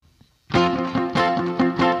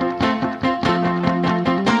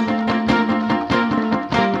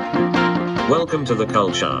Welcome to The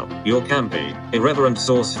Culture, your campy, irreverent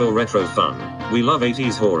source for retro fun. We love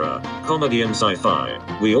 80s horror, comedy and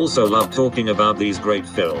sci-fi. We also love talking about these great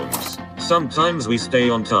films. Sometimes we stay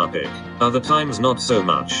on topic, other times not so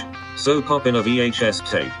much. So pop in a VHS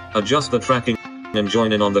tape, adjust the tracking, and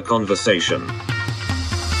join in on the conversation.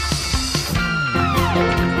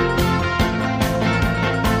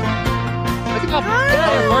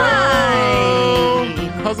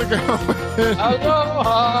 How's it going?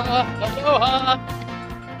 Aloha!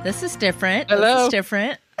 Aloha! This is different. Hello? This is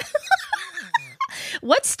different.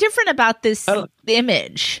 What's different about this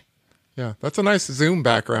image, Yeah, that's a nice Zoom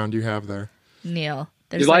background you have there. Neil?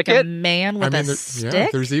 There's You like a it? man with a Yeah,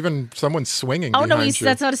 stick. there's even someone swinging. Oh no, behind you.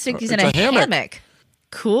 that's not a stick. He's in It's a hammock.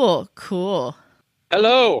 Cool.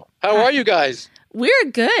 Hello! How are you guys? We're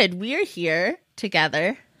good. We're here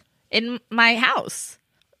together in my house.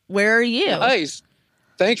 Where are you? Nice.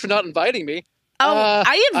 Thanks for not inviting me. Oh, I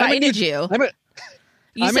I'm in invited New- you. I'm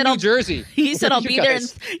in said New I'll- Jersey. You said I'll You be there.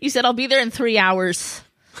 guys. You said I'll be there in 3 hours.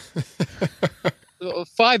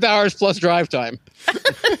 5 hours plus drive time.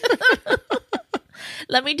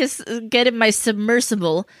 Let me just get in my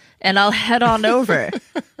submersible and I'll head on over.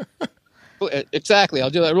 Exactly. I'll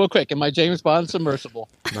do that real quick in my James Bond submersible.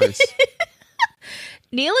 Nice.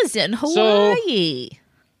 Neil is in Hawaii.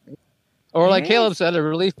 Or like Yes. Caleb said, a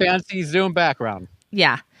really fancy Zoom background.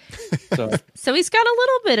 Yeah. So So he's got a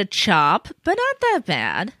little bit of chop, but not that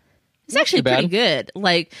bad. It's Not actually too bad. pretty good.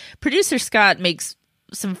 Like, producer Scott makes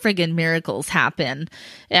some friggin' miracles happen.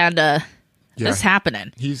 And it's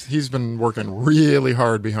happening. He's been working really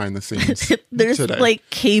hard behind the scenes. There's today. like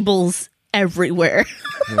cables everywhere.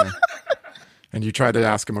 Yeah. And you try to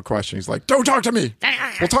ask him a question. He's like, "Don't talk to me.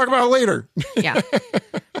 We'll talk about it later." Yeah.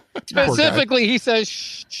 guy. specifically, he says,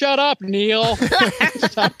 "Shut up, Neil.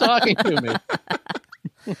 Stop talking to me."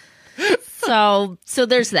 So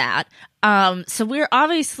there's that. So we're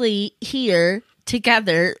obviously here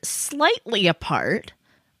together, slightly apart,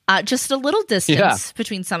 just a little distance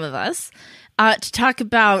between some of us, to talk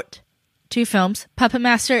about two films, Puppet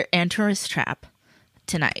Master and Tourist Trap,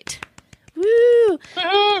 tonight. Woo!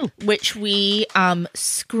 Woohoo! Which we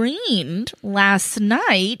screened last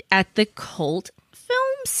night at the Cult Film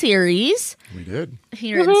Series We did.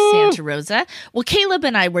 here in Woohoo! Santa Rosa. Well, Caleb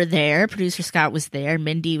and I were there. Producer Scott was there.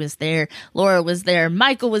 Mindy was there. Laura was there.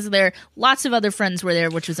 Michael was there. Lots of other friends were there,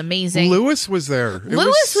 which was amazing. Lewis was there. It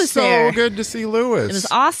Lewis was so there. good to see Lewis. It was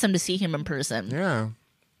awesome to see him in person. Yeah.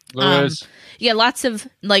 Lewis. Yeah, lots of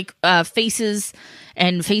like faces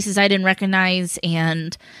and faces I didn't recognize.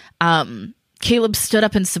 And Caleb stood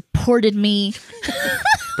up and supported me.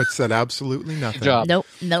 But said absolutely nothing. Good job.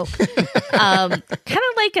 Nope. Kind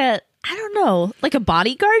of like a, I don't know, like a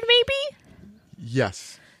bodyguard maybe?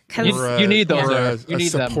 Yes. 'Cause- You need those Or there. a, You a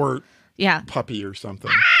need them. support Yeah. puppy or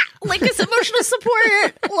something. Like it's emotional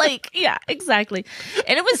support. Like, yeah, exactly.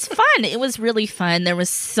 And it was fun. It was really fun. There was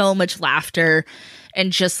so much laughter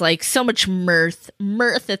and just like so much mirth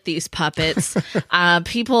at these puppets.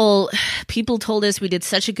 People told us we did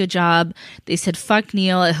such a good job. They said, "Fuck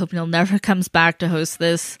Neil. I hope Neil never comes back to host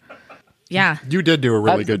this." Yeah. You did do a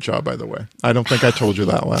really good job, by the way. I don't think I told you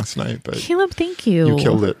that last night, but Caleb, thank you. you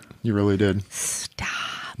killed it. You really did. Stop.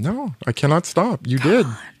 No, I cannot stop. You did.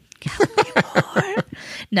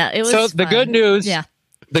 No, it was So the fun. good news, Yeah.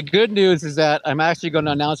 the good news is that I'm actually going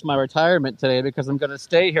to announce my retirement today because I'm going to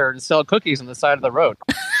stay here and sell cookies on the side of the road.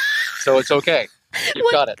 So it's okay. You've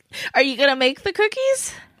What? got it. Are you gonna make the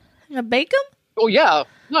cookies? You gonna bake them? Oh yeah,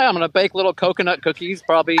 no, I'm going to bake little coconut cookies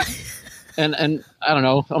probably, and I don't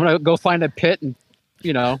know. I'm going to go find a pit and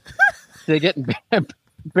dig it and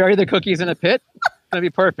bury the cookies in a pit. It's going to be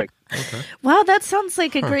perfect. Wow, that sounds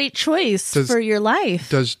like a great choice Does- for your life.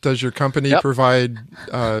 Does your company Yep. provide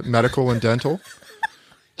medical and dental?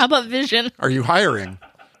 How about vision? Are you hiring?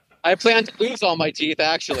 I plan to lose all my teeth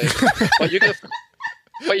actually, but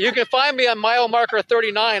you can find me on mile marker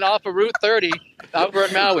 39 off of Route 30 over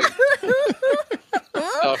in Maui.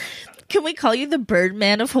 So, Can we call you the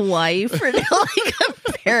Birdman of Hawaii for like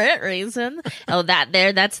a parent reason? Oh,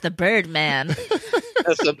 that's the Birdman.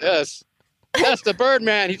 that's the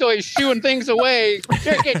Birdman. He's always shooing things away.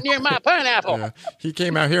 You're getting near my pineapple. Yeah. He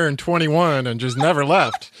came out here in 21 and just never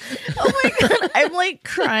left. Oh my god, I'm like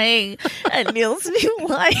crying at Neil's new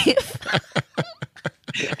life.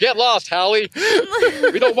 Get lost, Howie.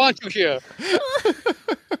 We don't want you here.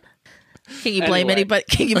 Can you blame Anyway. anybody?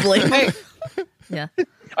 Can you blame me? Hey, Yeah.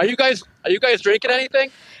 are you guys drinking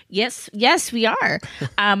anything? Yes, we are.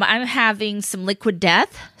 I'm having some Liquid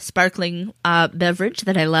Death sparkling beverage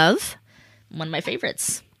that I love. One of my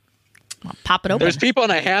favorites. I'll pop it open. There's people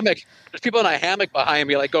in a hammock. There's people in a hammock behind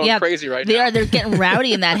me, like going crazy right now. They're getting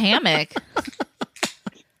rowdy in that hammock.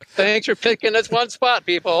 Thanks for picking this one spot,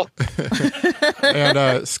 people.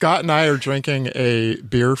 And Scott and I are drinking a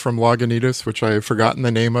beer from Lagunitas, which I've forgotten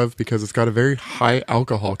the name of because it's got a very high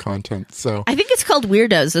alcohol content. So I think it's called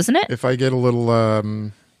Weirdos, isn't it? if I get a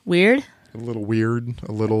little Weird? weird,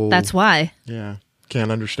 a little That's why. yeah,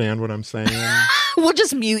 can't understand what I'm saying. We'll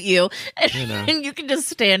just mute you. And You know. and you can just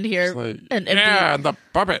stand here. It's like, and yeah, and the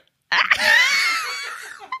puppet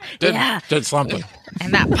Yeah. did something.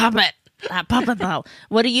 And that puppet. That puppet, though.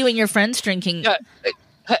 What are you and your friends drinking? Yeah.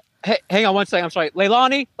 Hey, hang on one second. I'm sorry.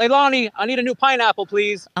 Leilani, I need a new pineapple,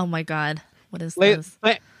 please. Oh, my God. What is Le- this?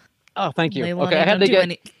 oh, thank you. Leilani, Okay, I had to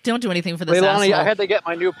get don't do anything for this Leilani. asshole. I had to get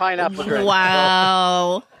my new pineapple drink.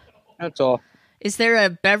 Wow. That's all. Is there a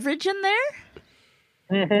beverage in there?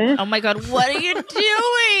 Mm-hmm. Oh, my God. What are you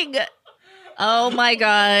doing? Oh, my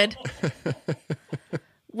God.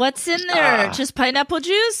 What's in there? Just pineapple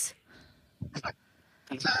juice?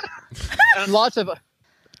 And lots of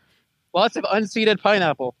unseeded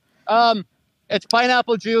pineapple. It's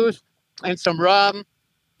pineapple juice and some rum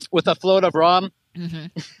with a float of rum.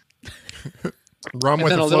 Rum And with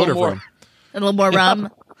then a a little float of more. rum. A little more rum?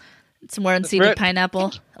 Some more unseeded very-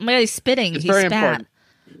 pineapple? Oh, my God. He's spitting. It's He very spat.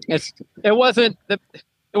 important. It wasn't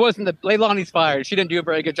the Leilani's fired. She didn't do a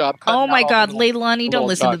very good job. cutting Oh, my out all God. the little- Leilani, don't little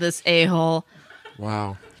listen to chunks. this a-hole.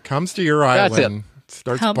 Wow. Comes to your That's it. island,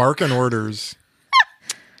 starts Come- barking orders.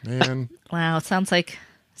 Man, Wow. Sounds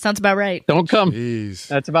about right. Don't come. jeez.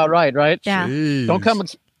 That's about right, right? Yeah. Jeez. Don't come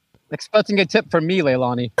expecting a tip from me,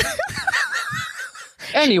 Leilani.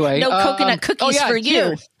 Anyway. No coconut cookies yeah, for you.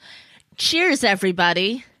 cheers. Cheers,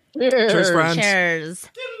 everybody. Cheers, friends. Cheers.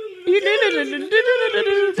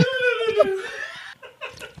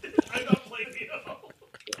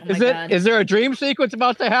 Oh my God. Is there a dream sequence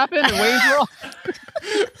about to happen in Wayne's World?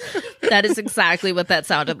 That is exactly what that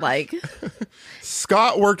sounded like.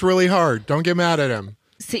 Scott worked really hard. Don't get mad at him.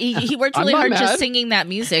 See, he worked I'm really not hard mad. just singing that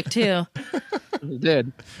music, too. He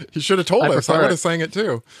did. He should have told I us. I prefer would it. have sang it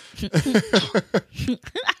too.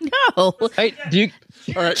 No. Hey, do you?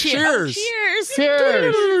 All right, cheers. Cheers.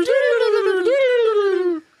 Cheers.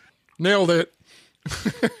 Nailed it.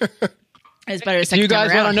 It's better a Do second you guys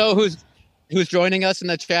time want to around. know who's joining us in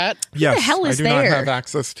the chat? Yes, hell is I do not there? have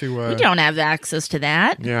access to. We don't have access to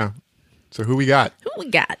that. Yeah. So who we got? Who we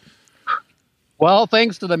got? Well,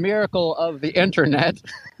 thanks to the miracle of the internet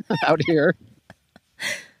out here,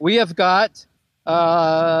 we have got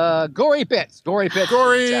Gory Bits. Gory Bits.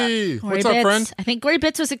 Gory. Gory What's up, Bits. friend? I think Gory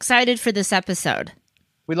Bits was excited for this episode.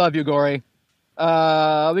 We love you, Gory.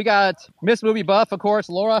 We got Miss Movie Buff, of course,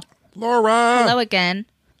 Laura, Laura. Hello again.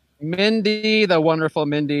 Mindy, the wonderful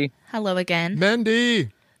Mindy, Hello again. Mendy.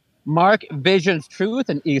 Mark Visions Truth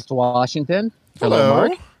in East Washington. Hello.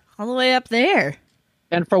 Mark. All the way up there.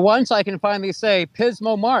 And for once, I can finally say,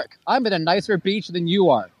 Pismo Mark, I'm at a nicer beach than you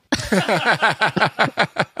are.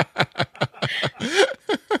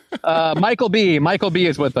 Michael B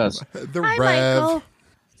is with us. The Hi, Rev. Michael.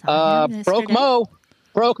 Saw him yesterday.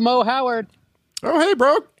 Broke Mo Howard. Oh, hey,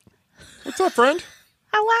 bro. What's up, friend?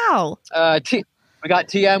 Oh, wow. We got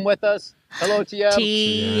TM with us. Hello,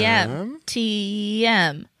 TM.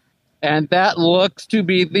 TM. And that looks to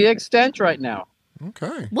be the extent right now.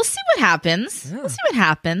 Okay. We'll see what happens. Yeah. We'll see what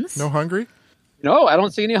happens. No hungry? No, I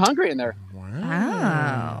don't see any hungry in there. Wow.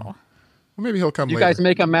 Wow. Well, maybe he'll come You later. guys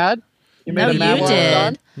make him mad? You No, made him mad you while I was did.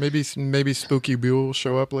 gone? Maybe Spooky Buell will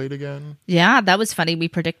show up late again. Yeah, that was funny. We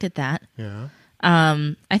predicted that. Yeah.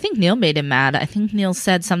 I think Neil made him mad. I think Neil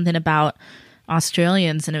said something about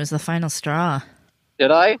Australians, and it was the final straw. Did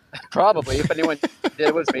I? Probably. If anyone did,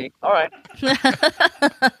 it was me. All right.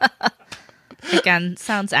 Again,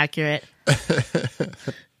 sounds accurate.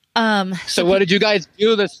 So what did you guys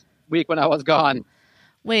do this week when I was gone?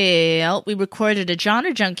 Well, we recorded a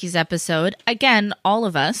Genre Junkies episode. Again, all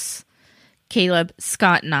of us, Caleb,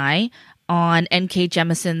 Scott, and I, on N.K.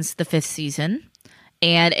 Jemison's The Fifth Season.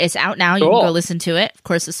 And it's out now. You Cool. can go listen to it. Of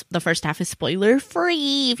course, the first half is spoiler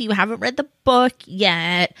free if you haven't read the book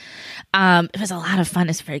yet. It was a lot of fun.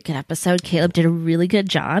 It's a very good episode. Caleb did a really good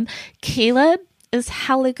job. Caleb is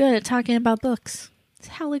hella good at talking about books. He's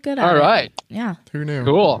hella good at All it. right. Yeah. Who knew?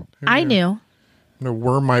 Cool. I knew. I'm going to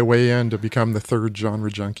worm my way in to become the third genre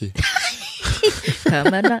junkie.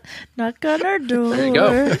 Come and knock on our door. There you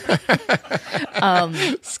go.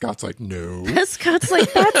 Scott's like, no. Scott's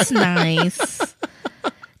like, that's nice.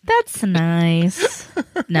 That's nice.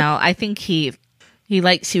 No, I think he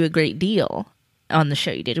likes you a great deal on the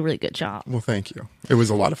show. You did a really good job. Well, thank you. It was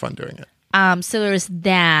a lot of fun doing it. So there was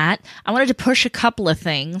that. I wanted to push a couple of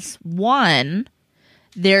things. One,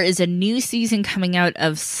 there is a new season coming out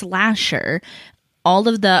of Slasher. All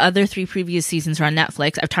of the other 3 previous seasons are on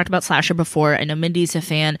Netflix. I've talked about Slasher before. I know Mindy's a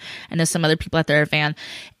fan. I know some other people out there are a fan.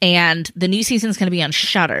 And the new season is going to be on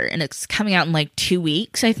Shudder, and it's coming out in like 2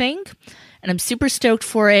 weeks, I think. And I'm super stoked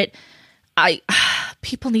for it.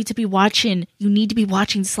 People need to be watching. You need to be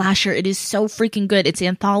watching Slasher. It is so freaking good. It's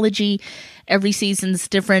anthology. Every season's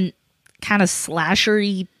different, kind of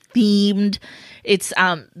slashery themed. It's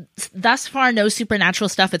thus far no supernatural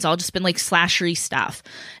stuff. It's all just been like slashery stuff,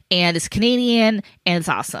 and it's Canadian and it's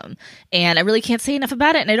awesome. And I really can't say enough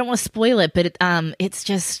about it, and I don't want to spoil it, but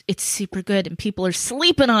it's super good, and people are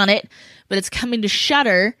sleeping on it. But it's coming to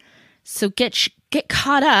Shudder, so get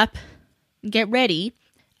caught up, get ready.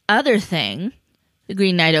 Other thing, The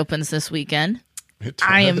Green Knight opens this weekend.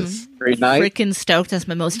 I am freaking stoked. That's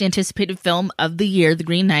my most anticipated film of the year, The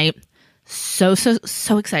Green Knight. So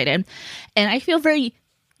excited. And I feel very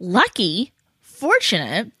lucky,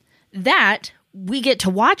 fortunate that we get to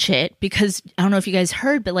watch it, because I don't know if you guys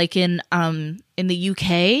heard, but like in the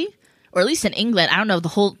UK, or at least in England, I don't know, the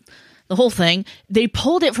whole thing, they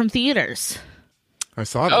pulled it from theaters. I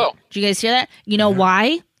saw that. Oh. Did you guys hear that? You know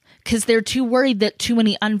why? Because they're too worried that too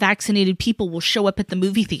many unvaccinated people will show up at the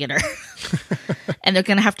movie theater. And they're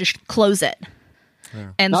going to have to close it.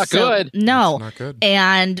 Yeah. And Not so, good. No. That's not good.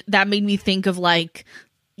 And that made me think of, like,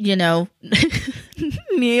 you know,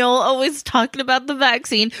 Neil always talking about the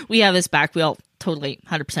vaccine. We have his back. We all totally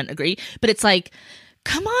 100% agree. But it's like,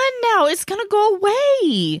 come on now. It's going to go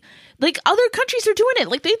away. Like, other countries are doing it.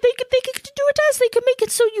 Like, they could do it to us. They could make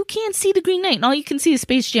it so you can't see the Green Knight. And all you can see is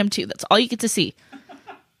Space Jam 2. That's all you get to see.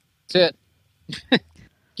 That's it.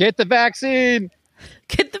 Get the vaccine.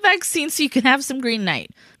 Get the vaccine so you can have some Green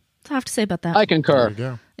Knight. That's all I have to say about that. I There concur. you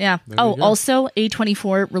go. Yeah. There Oh, you go. also,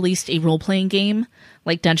 A24 released a role-playing game,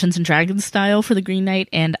 like Dungeons and Dragons style, for the Green Knight,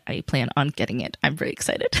 and I plan on getting it. I'm very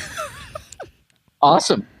excited.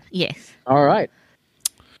 Awesome. Yes. All right.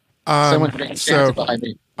 Someone so behind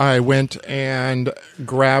me. I went and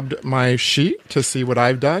grabbed my sheet to see what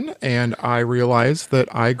I've done, and I realized that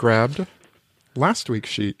I grabbed last week's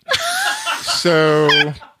sheet. So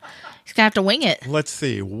He's going to have to wing it. let's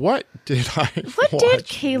see. What did I What watch? did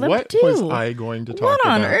Caleb what do? was I going to talk What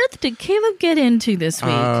on about? earth did Caleb get into this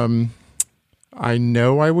week? I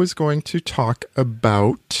know I was going to talk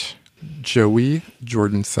about Joey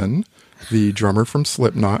Jordison, the drummer from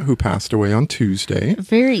Slipknot, who passed away on Tuesday.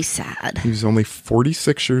 Very sad. He was only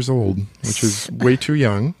 46 years old, which is way too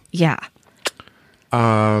young. Yeah.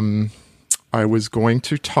 I was going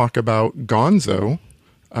to talk about Gonzo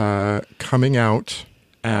coming out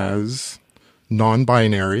as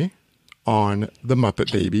non-binary on the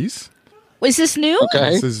Muppet Babies. Was this new?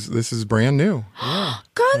 Okay. This is brand new.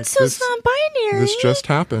 Gonzo's this- non-binary. This just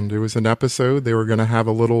happened. It was an episode. They were going to have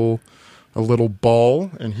a little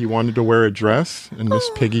ball, and he wanted to wear a dress, and Miss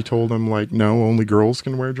Piggy told him, like, no, only girls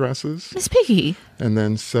can wear dresses. Miss Piggy. And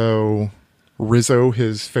then so Rizzo,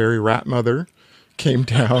 his fairy rat mother, came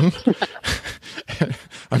down.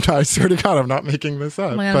 I swear to God, I'm not making this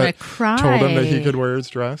up. Oh my God, I'm but gonna cry. told him that he could wear his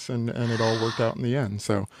dress, and it all worked out in the end.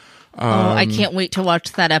 So I can't wait to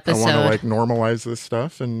watch that I episode. want to like normalize this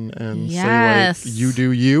stuff and Yes. say like you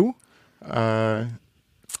do you.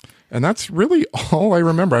 And that's really all I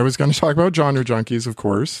remember. I was going to talk about Genre Junkies, of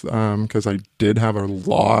course, because I did have a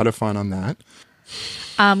lot of fun on that.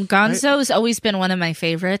 Gonzo's always been one of my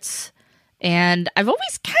favorites, and I've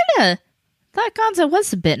always kind of thought Gonzo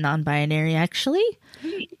was a bit non-binary, actually.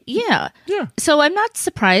 Yeah. Yeah, So I'm not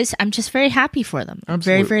surprised. I'm just very happy for them. I'm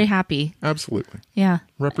very, Absolutely. very happy. absolutely. Yeah.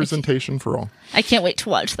 Representation for all. I can't wait to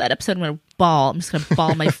watch that episode. I'm going to bawl. I'm just going to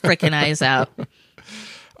bawl my freaking eyes out.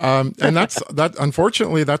 And that.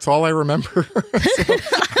 Unfortunately, that's all I remember. So,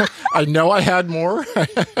 I know I had more,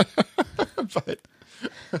 but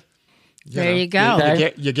There you go.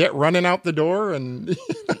 You get running out the door, and we'll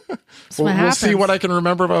what see happens. what I can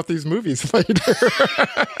remember about these movies later.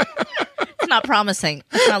 It's not promising.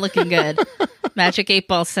 It's not looking good. Magic 8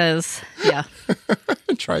 Ball says, yeah.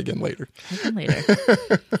 Try again later. Later.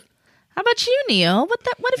 How about you, Neil? What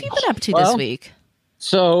have you been up to this Well, week?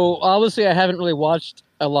 So obviously, I haven't really watched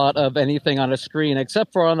a lot of anything on a screen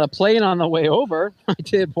except for on a plane on the way over. I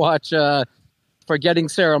did watch Forgetting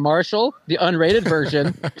Sarah Marshall, the unrated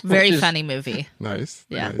version. Very which is- funny movie. Nice.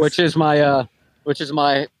 Yeah. Nice. Which is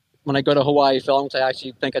my when I go to Hawaii films, I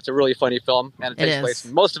actually think it's a really funny film, and it It takes is. place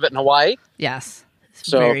most of it in Hawaii. Yes. It's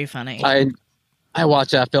So, very funny. I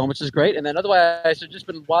watch that film, which is great. And then otherwise, I've just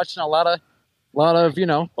been watching a lot of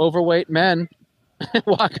overweight men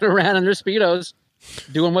walking around in their speedos,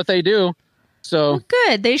 doing what they do. So Well,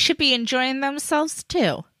 good. They should be enjoying themselves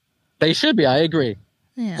too. they should be. I agree.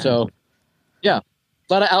 Yeah. So yeah,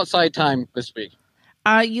 A lot of outside time this week.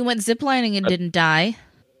 You went ziplining and didn't die.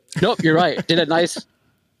 Nope, you're right. Did a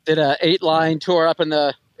 8-line tour up in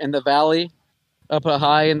the valley, up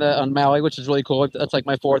high on Maui, which is really cool. That's like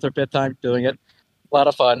my 4th or 5th time doing it. A lot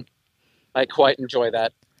of fun. I quite enjoy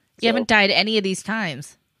that. You haven't died any of these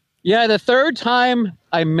times. Yeah, the 3rd time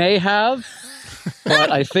I may have,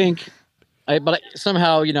 but I think,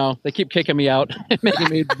 somehow, they keep kicking me out and making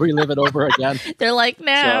me relive it over again. They're like,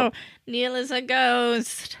 no, Neil is a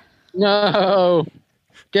ghost. No,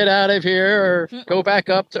 get out of here or go back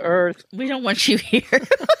up to Earth. We don't want you here.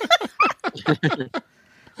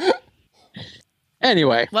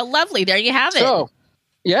 Anyway. Well, lovely. There you have it. So,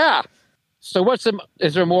 yeah. So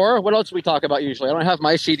is there more? What else do we talk about usually? I don't have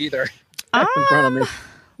my sheet either in front of me.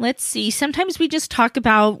 Let's see. Sometimes we just talk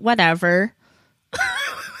about whatever.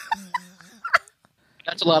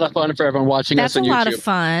 That's a lot of fun for everyone watching us on YouTube. That's a lot of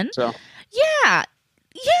fun. So. Yeah.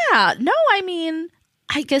 No, I mean,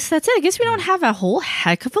 I guess that's it. I guess we don't have a whole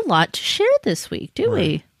heck of a lot to share this week, do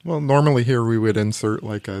we? Well, normally here we would insert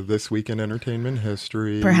like a This Week in Entertainment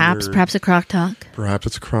History. Perhaps a Croc Talk. Perhaps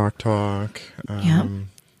it's a Croc Talk.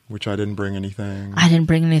 Which I didn't bring anything. I didn't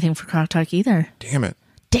bring anything for Croc Talk either. Damn it.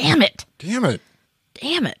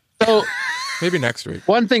 So maybe next week.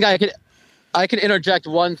 One thing I could interject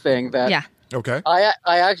one thing that Okay.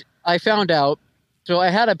 I found out. So I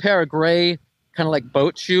had a pair of gray kind of like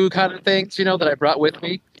boat shoe kind of things, that I brought with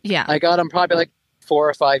me. Yeah. I got them probably like 4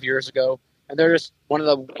 or 5 years ago, and they're just one of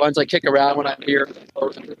the ones I kick around when I'm here.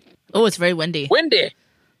 Oh, it's very windy. Windy.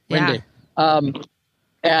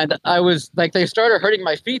 And I was like, they started hurting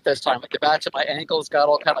my feet this time. Like the backs of my ankles got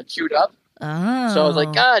all kind of chewed up. Oh. So I was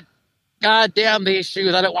like, God damn these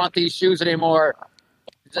shoes. I don't want these shoes anymore.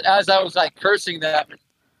 As I was like cursing them,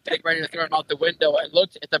 getting ready to throw them out the window, I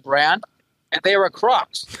looked at the brand, and they were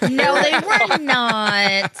Crocs. No, they were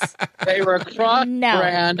not. They were Croc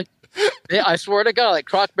brand. I swear to God, like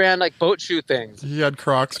Croc brand, like boat shoe things. He had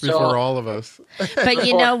Crocs before all of us. But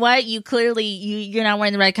you know what? You clearly, you're not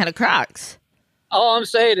wearing the right kind of Crocs. All I'm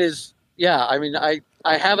saying is, I mean, I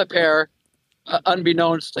have a pair,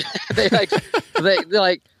 unbeknownst.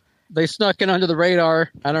 They snuck in under the radar.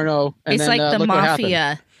 I don't know. And it's then, like the look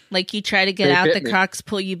mafia. Like you try to get out, the Crocs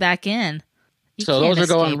pull you back in. So those are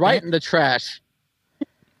going right in the trash.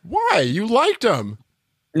 Why? You liked them.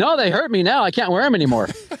 No, they hurt me now. I can't wear them anymore.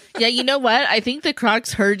 Yeah, you know what? I think the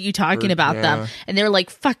Crocs heard you talking about them, and they were like,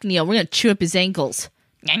 "Fuck Neil, we're gonna chew up his ankles."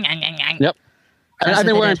 Yep. And I've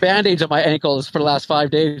been wearing Band-Aids on my ankles for the last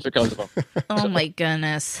 5 days because of them. Oh my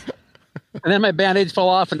goodness. And then my Band-Aids fall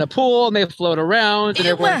off in the pool, and they float around, and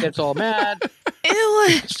everyone gets all mad.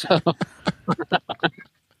 Ew. So.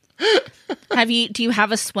 Do you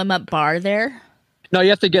have a swim up bar there? No,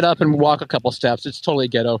 you have to get up and walk a couple steps. It's totally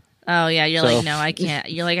ghetto. Oh yeah, you're like, no, I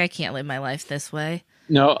can't. You're like, I can't live my life this way.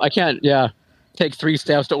 No, I can't. Yeah, take 3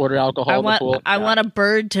 steps to order alcohol in the pool. I want a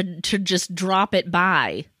bird to just drop it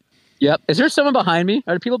by. Yep. Is there someone behind me?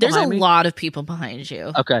 Are there people behind me? There's a lot of people behind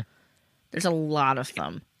you. Okay. There's a lot of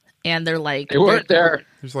them, and they're like, they weren't there.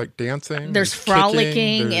 There's like dancing. There's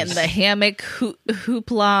frolicking and the hammock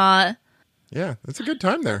hoopla. Yeah, it's a good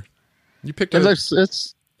time there. You picked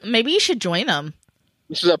it's Maybe you should join them.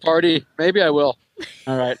 This is a party. Maybe I will.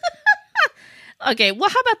 All right. Okay, well,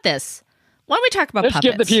 how about this? Why don't we talk about puppets? Let's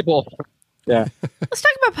give the people. Yeah. Let's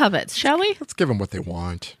talk about puppets, shall we? Let's give them what they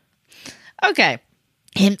want. Okay.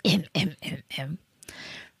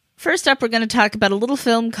 First up, we're going to talk about a little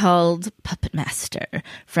film called Puppet Master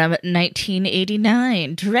from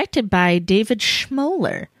 1989, directed by David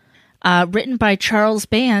Schmoller, written by Charles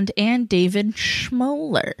Band and David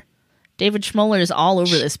Schmoller. David Schmoller is all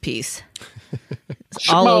over this piece.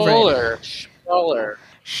 All over it.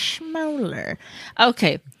 Schmoller.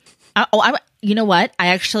 Okay. You know what? I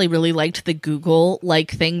actually really liked the Google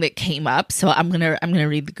thing that came up, so I'm gonna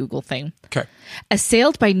read the Google thing. Okay.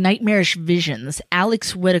 Assailed by nightmarish visions,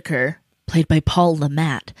 Alex Whitaker, played by Paul Le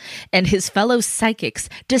Mat, and his fellow psychics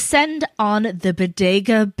descend on the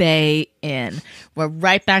Bodega Bay Inn. We're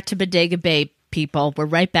right back to Bodega Bay, people. We're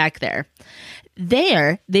right back there.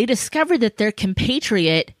 There, they discover that their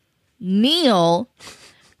compatriot, Neil,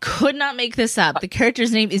 could not make this up. The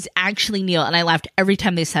character's name is actually Neil, and I laughed every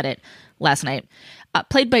time they said it last night.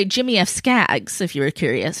 Played by Jimmy F. Skaggs, if you were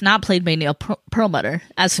curious, not played by Neil Perlmutter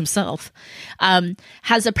as himself,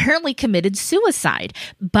 has apparently committed suicide.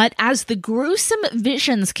 But as the gruesome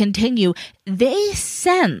visions continue, they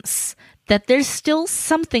sense that there's still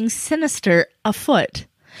something sinister afoot.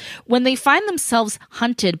 When they find themselves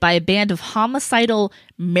hunted by a band of homicidal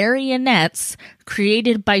marionettes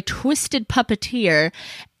created by twisted puppeteer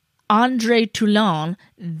Andre Toulon,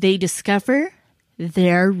 they discover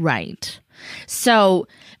they're right. So,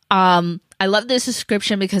 I love this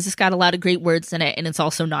description because it's got a lot of great words in it, and it's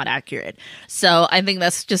also not accurate. So I think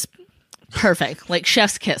that's just perfect. Like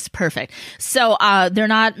chef's kiss, perfect. So they're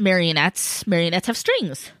not marionettes. Marionettes have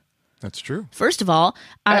strings. That's true. First of all.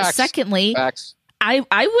 Facts. Secondly, Facts. I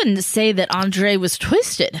wouldn't say that Andre was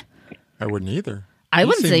twisted. I wouldn't either. I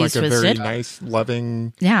wouldn't say he's like a very twisted. nice,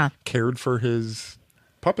 loving, Yeah. cared for his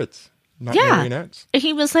puppets, not Yeah. marionettes.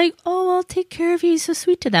 He was like, oh, I'll take care of you. He's so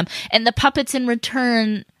sweet to them. And the puppets in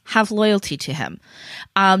return have loyalty to him.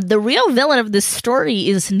 The real villain of this story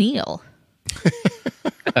is Neil.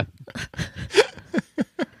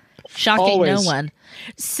 Shocking Always. no one.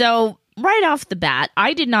 So right off the bat,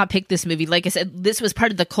 I did not pick this movie. Like I said, this was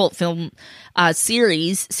part of the cult film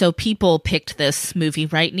series. So people picked this movie,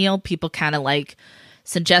 right, Neil? People kind of like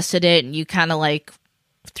suggested it, and you kind of like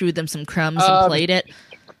threw them some crumbs and played it.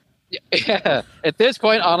 Yeah. At this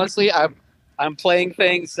point, honestly, I'm playing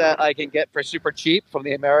things that I can get for super cheap from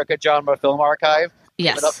the America Genre Film Archive.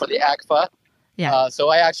 Yes. Give it up for the ACFA. Yeah. So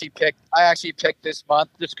I actually picked this month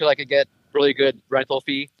just because I could get really good rental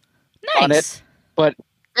fee on Nice. it. But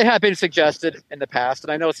it had been suggested in the past,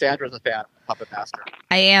 and I know Sandra's a fan of Puppet Master.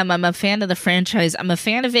 I am. I'm a fan of the franchise. I'm a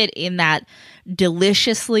fan of it in that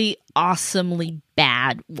deliciously, awesomely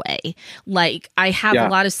bad way. Like, I have a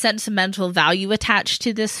lot of sentimental value attached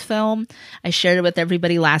to this film. I shared it with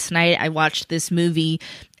everybody last night. I watched this movie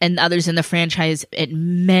and others in the franchise at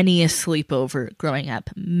many a sleepover growing up.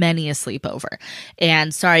 Many a sleepover.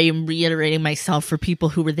 And sorry, I'm reiterating myself for people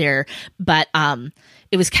who were there, but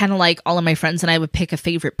it was kind of like all of my friends and I would pick a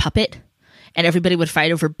favorite puppet, and everybody would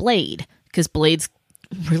fight over Blade, because Blade's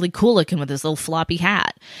really cool looking with his little floppy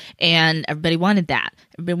hat, and everybody wanted that.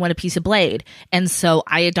 Everybody wanted a piece of Blade. And so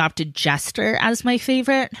I adopted Jester as my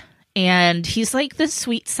favorite, and he's like the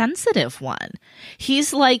sweet, sensitive one.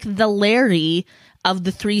 He's like the Larry of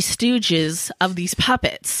the Three Stooges of these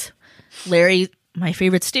puppets. Larry, my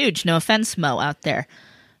favorite stooge. No offense, Mo, out there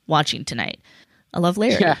watching tonight. I love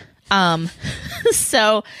Larry. Yeah.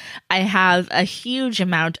 So I have a huge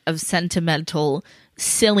amount of sentimental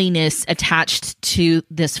silliness attached to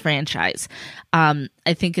this franchise. I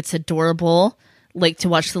think it's adorable, like to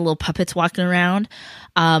watch the little puppets walking around.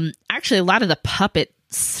 Actually, a lot of the puppet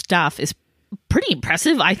stuff is pretty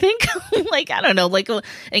impressive, I think. Like, I don't know, like,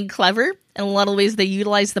 and clever in a lot of ways they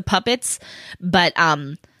utilize the puppets, but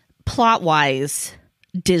plot wise,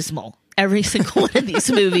 dismal. Every single one of these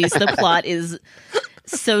movies, the plot is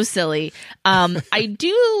so silly. I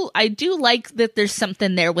do like that there's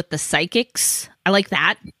something there with the psychics. I like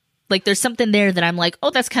that. Like, there's something there that I'm like, oh,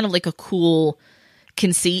 that's kind of like a cool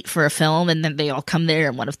conceit for a film, and then they all come there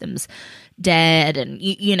and one of them's dead, and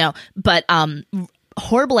you know, but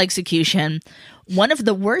horrible execution. One of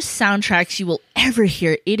the worst soundtracks you will ever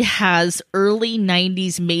hear. It has early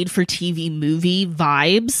 90s made for TV movie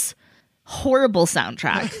vibes. Horrible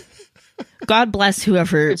soundtrack. God bless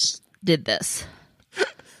whoever did this.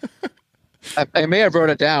 I may have wrote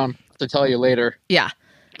it down to tell you later. Yeah.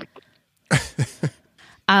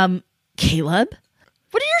 Caleb,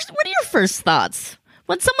 what are your first thoughts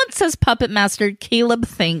when someone says Puppet Master? Caleb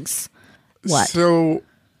thinks what? So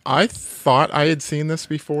I thought I had seen this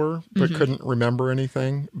before, but couldn't remember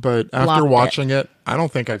anything. But after Loved it. watching it, I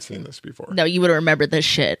don't think I've seen this before. No, you would remember this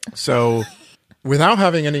shit. So without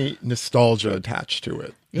having any nostalgia attached to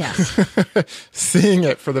it, Yes. seeing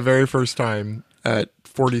it for the very first time at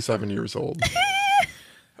 47 years old,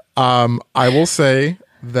 I will say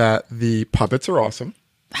that the puppets are awesome.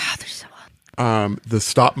 Ah, they're so awesome. The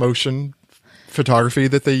stop motion photography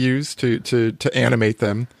that they use to animate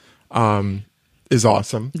them is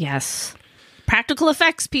awesome. Yes. Practical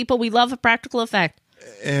effects, people. We love a practical effect.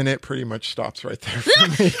 And it pretty much stops right there for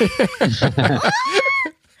me.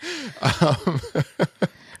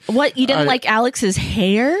 What, you didn't like Alex's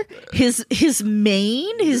hair? His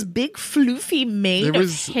mane? His big floofy mane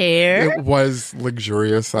of hair? It was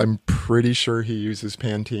luxurious. I'm pretty sure he uses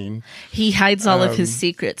Pantene. He hides all of his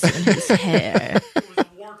secrets in his hair.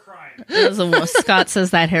 It was a war crime. Scott says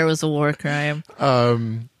that hair was a war crime.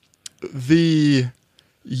 The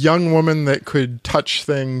young woman that could touch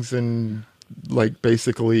things and like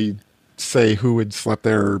basically say who had slept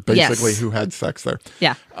there, or basically Yes. who had sex there.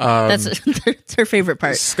 Yeah. That's her favorite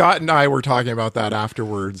part. Scott and I were talking about that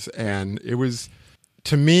afterwards, and it was,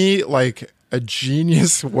 to me, like a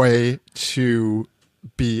genius way to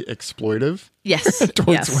be exploitive Yes.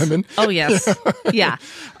 towards yes. women. Oh, yes. Yeah.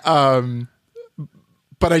 But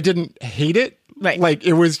I didn't hate it. Right. Like,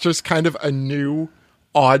 it was just kind of a new,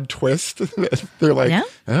 odd twist. They're like, Yeah.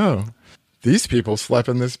 oh, these people slept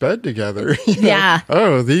in this bed together. You know? Yeah.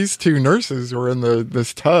 Oh, these two nurses were in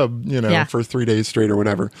this tub, Yeah. for 3 days straight or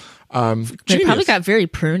whatever. They probably got very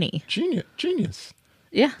pruny. Genius.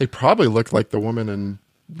 Yeah. They probably looked like the woman in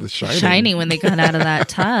The Shining. Shiny when they got out of that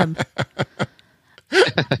tub.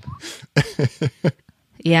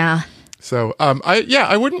 Yeah. So,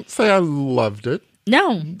 I wouldn't say I loved it.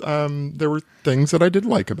 No. There were things that I did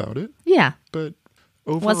like about it, Yeah. but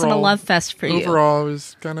overall, Wasn't a love fest for you. Overall, it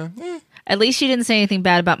was kind of. At least you didn't say anything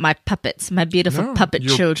bad about my puppets, my beautiful puppet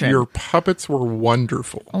children. Your puppets were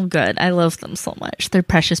wonderful. Oh, good. I love them so much. They're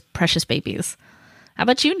precious, precious babies. How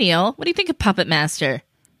about you, Neil? What do you think of Puppet Master?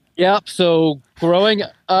 Yep. So growing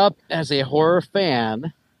up as a horror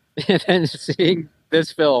fan and then seeing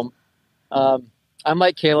this film, I'm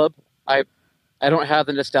like Caleb. I don't have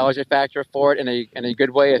the nostalgia factor for it in a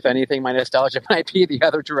good way. If anything, my nostalgia might be the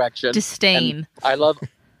other direction. Disdain. And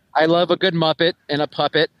I love a good Muppet and a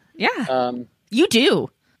puppet. Yeah. You do.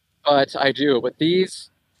 But I do. But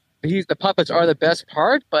the puppets are the best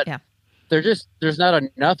part, but Yeah. there's not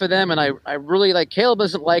enough of them. And I really like, Caleb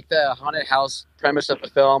doesn't like the haunted house premise of a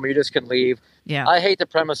film where you just can leave. Yeah. I hate the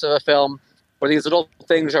premise of a film where these little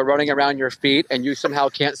things are running around your feet and you somehow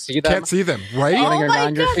can't see them. Can't see them, right? Running Oh my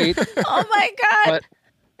around your God. feet. Oh my God.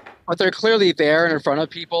 But they're clearly there and in front of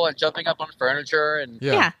people and jumping up on furniture and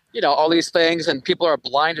Yeah. all these things, and people are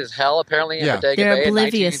blind as hell apparently in Yeah. Bodega They're Bay in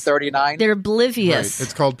oblivious. 1939. They're Right. oblivious.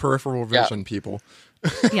 It's called peripheral vision, people.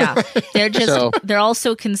 Yeah. They're just, So- they're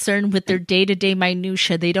also concerned with their day-to-day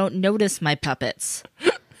minutia. They don't notice my puppets.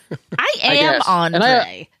 I am guess.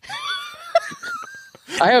 Andre.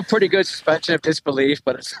 I have pretty good suspension of disbelief,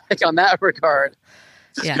 but it's like on that regard,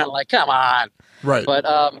 it's Yeah. kind of like, come on. Right. But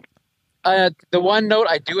the one note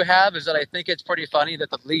I do have is that I think it's pretty funny that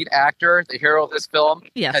the lead actor, the hero of this film,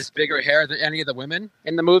 Yes. has bigger hair than any of the women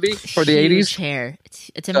in the movie for the Huge 80s. hair.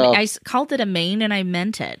 It's So- I called it a mane and I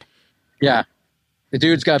meant it. Yeah. The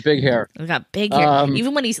dude's got big hair. It got big hair. Um,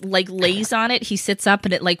 Even when he's like lays on it, he sits up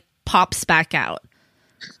and it like pops back out.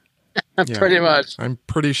 Yeah. Pretty much. I'm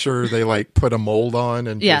pretty sure they put a mold on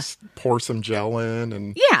and Yeah. just pour some gel in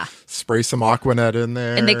and Yeah. spray some Aquanet in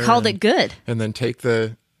there. And they called it good. And then take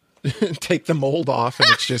the take the mold off, and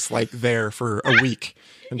it's just there for a week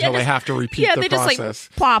until they have to repeat Yeah, the they process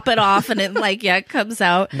just plop it off and it it comes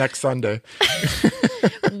out. next Sunday.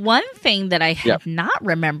 One thing that I had not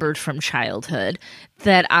remembered from childhood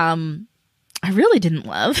that I really didn't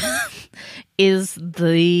love is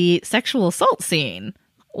the sexual assault scene.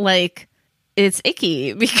 It's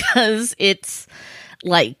icky because it's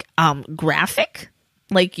graphic.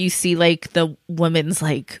 You see the woman's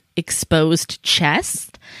exposed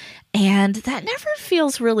chest, and that never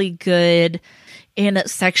feels really good in a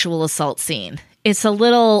sexual assault scene. It's a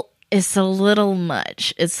little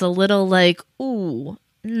much. It's a little ooh,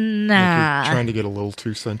 nah. You're trying to get a little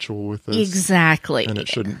too sensual with this. Exactly. And it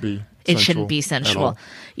shouldn't be. It shouldn't be at all. sensual.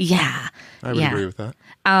 Yeah. I would agree with that.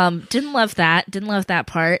 Didn't love that. Didn't love that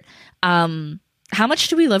part. How much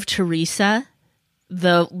do we love Teresa?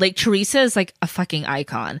 Teresa is a fucking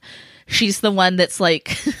icon. She's the one that's I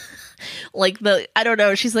don't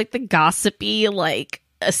know, she's the gossipy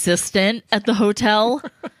assistant at the hotel.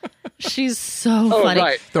 She's so funny.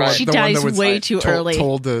 Right. She The one dies that was, way too early.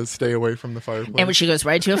 Told to stay away from the fireplace. And when she goes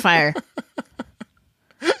right to a fire.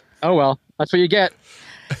 Oh, well, that's what you get.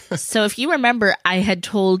 So if you remember, I had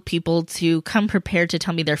told people to come prepared to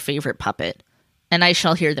tell me their favorite puppet, and I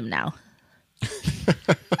shall hear them now.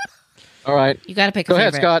 All right. You got to pick a Go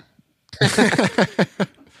ahead, favorite. Scott.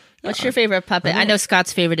 What's your favorite puppet? I know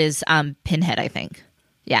Scott's favorite is Pinhead, I think.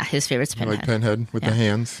 Yeah, his favorite's I Pinhead. like Pinhead with the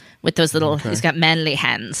hands. With those little, he's got manly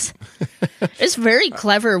hands. It's a very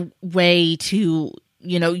clever way to,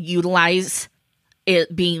 utilize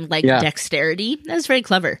it being dexterity. That's very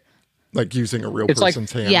clever. Using a real It's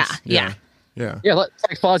person's hands. Yeah. Yeah. Yeah, it's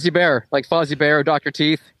like Fozzie Bear. Like Fozzie Bear or Dr.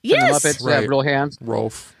 Teeth. And Yes! the Muppets Right. have real hands.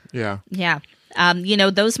 Rolf. Yeah. Yeah.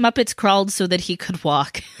 Those Muppets crawled so that he could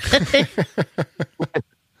walk.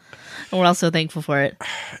 We're also thankful for it.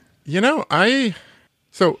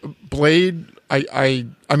 So Blade, I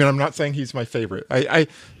mean, I'm not saying he's my favorite.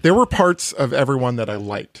 There were parts of everyone that I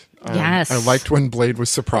liked. Yes. I liked when Blade was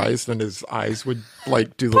surprised and his eyes would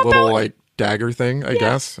do the little dagger thing, I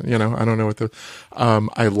guess. I don't know what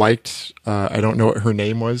I liked, I don't know what her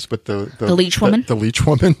name was, but the leech woman? The leech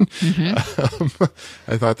woman.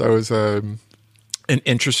 I thought that was an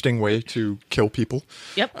interesting way to kill people.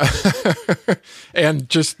 Yep. And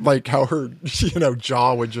just how her,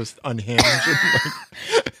 jaw would just unhinge.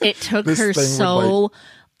 And, It took This her thing would, so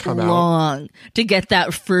come out. long to get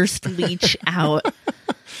that first leech out.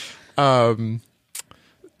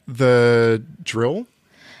 the drill.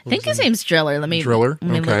 I think his name's Driller. Let me Driller?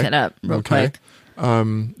 Let me Okay. look it up real quick.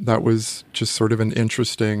 That was just sort of an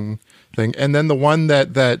interesting thing. And then the one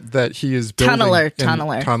that he is building.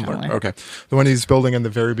 Tunneler. Okay. The one he's building in the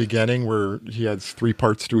very beginning where he has 3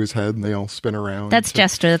 parts to his head and they all spin around. That's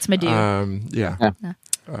Jester. That's my dude. Yeah.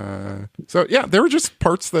 So, yeah, there were just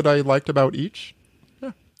parts that I liked about each.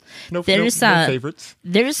 Yeah. No favorites.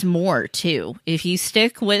 There's more, too. If you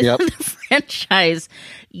stick with Yep. the franchise,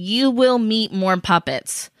 you will meet more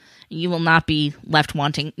puppets. You will not be left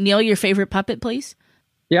wanting. Neil, your favorite puppet, please?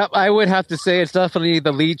 Yep, I would have to say it's definitely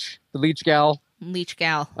the leech gal. Leech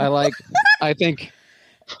Gal. I think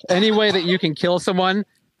any way that you can kill someone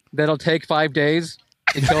that'll take 5 days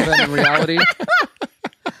to kill them in reality.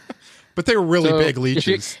 But they were really So, big if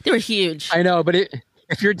leeches. They were huge. I know, but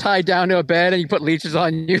if you're tied down to a bed and you put leeches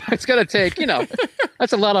on you, it's going to take,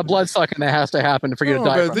 that's a lot of blood sucking that has to happen for you to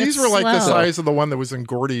die But from. these It's were like the slow. size of the one that was in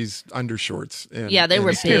Gordy's undershorts. Yeah, they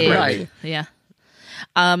were big. Right. Yeah.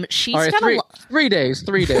 She's All right, got 3 days.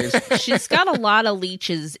 she's got a lot of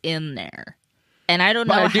leeches in there. And I don't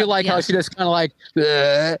know. But I do like how she just kind of like,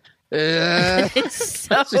 it's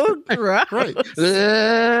so gross. Right.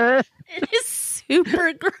 It is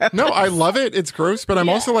super gross. No, I love it. It's gross, but I'm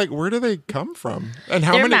also like, where do they come from? And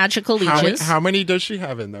how They're many magical leeches. How many does she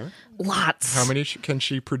have in there? Lots. How many can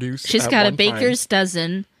she produce? She's at got a one baker's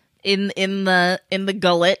dozen in the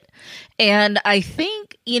gullet, and I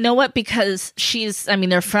think you know what, because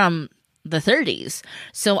they're from the 30s,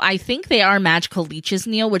 so I think they are magical leeches,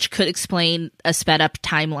 Neil, which could explain a sped up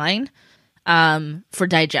timeline for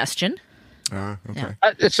digestion. time?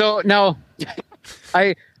 Okay. so now,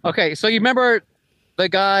 so you remember the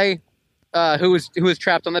guy who was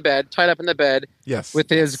trapped on the bed, tied up in the bed Yes. with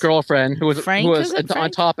his girlfriend who was Frank, is it on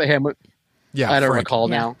Frank? top of him. Yeah. I don't Frank. recall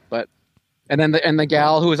Yeah. now, but and then the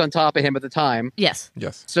gal who was on top of him at the time. Yes.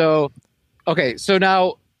 Yes. So, so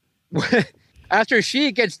now after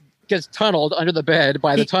she gets tunneled under the bed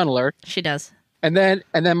by the tunneler, She does. and then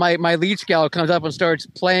my leech gal comes up and starts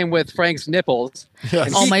playing with Frank's nipples. Yes.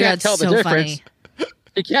 And Oh he my can't god, tell the so difference. funny.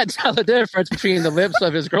 He can't tell the difference between the lips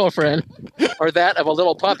of his girlfriend or that of a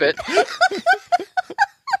little puppet.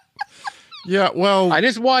 Yeah. Well. I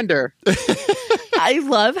just wonder. I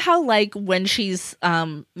love how when she's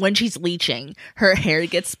leeching, her hair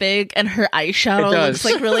gets big and her eyeshadow It does.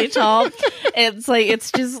 looks really tall.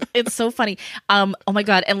 It's so funny. Oh my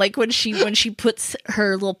god! And when she puts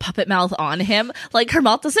her little puppet mouth on him, her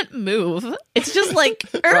mouth doesn't move. It's just Right.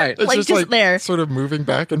 it's just there. sort of moving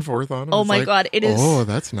back and forth on him. Oh It's my like, God, it is- Oh,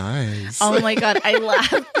 that's nice. Oh my god! I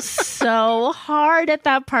laughed so hard at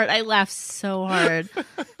that part. I laughed so hard.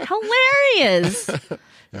 Hilarious.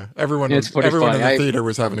 Yeah. Everyone It's pretty in funny. the theater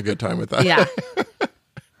was having a good time with that. Yeah.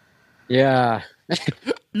 Yeah.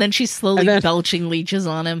 And then she's slowly And then- belching leeches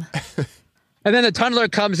on him. And then the tunneler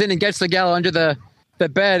comes in and gets the gal under the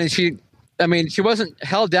bed, and she wasn't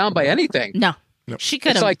held down by anything. No, she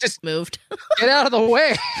could have just moved. Get out of the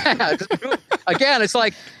way. Just move. Again, it's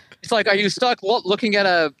like, are you stuck looking at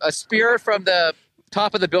a spear from the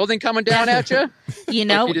top of the building coming down at you? You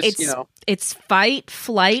know, you just, it's fight,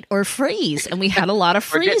 flight, or freeze, and we had a lot of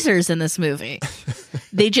freezers in this movie.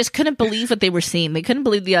 They just couldn't believe what they were seeing. They couldn't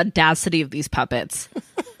believe the audacity of these puppets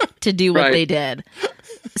to do what Right. they did.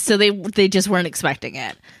 So they just weren't expecting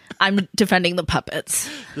it. I'm defending the puppets.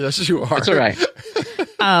 Yes, you are. That's all right.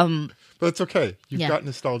 But it's okay. You've Yeah. got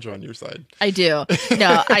nostalgia on your side. I do.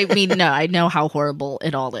 No, I know how horrible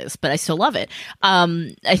it all is, but I still love it.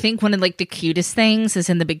 I think one of the cutest things is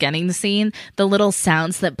in the beginning of the scene, the little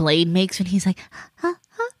sounds that Blade makes when he's like,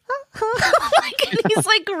 and he's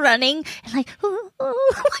running and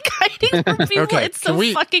hiding from people. Okay, It's so can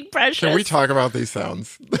we- fucking precious. Can we talk about these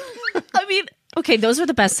sounds? I mean, okay, those were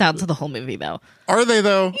the best sounds of the whole movie, though. Are they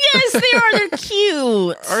though? Yes, they are. They're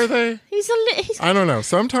cute. Are they? He's I don't know.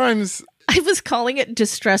 Sometimes I was calling it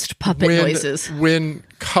distressed puppet noises. when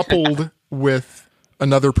coupled with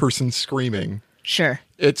another person screaming, Sure.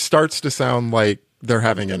 it starts to sound like they're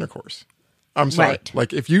having intercourse. I'm sorry.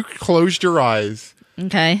 Right. If you closed your eyes,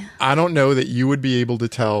 Okay. I don't know that you would be able to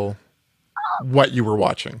tell what you were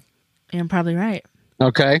watching. You're probably right.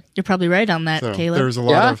 Okay. You're probably right on that, So Caleb. there's a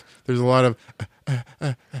lot of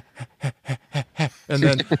and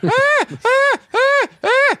then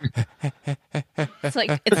It's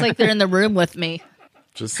like they're in the room with me.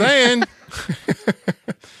 just saying.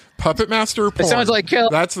 Puppet Master porn. sounds like kill.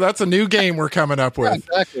 That's a new game we're coming up with.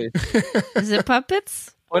 Exactly. Is it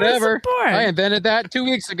puppets? Whatever. Or is it porn? I invented that 2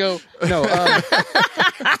 weeks ago. No.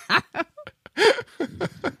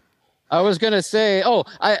 I was gonna say. Oh,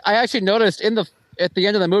 I actually noticed at the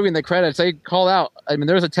end of the movie in the credits they call out. I mean,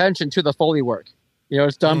 there's attention to the Foley work.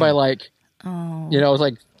 It's done by Oh. it's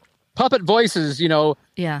like puppet voices,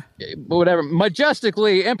 Yeah. whatever,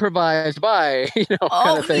 majestically improvised by, kind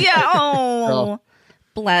Oh of thing. yeah. Oh,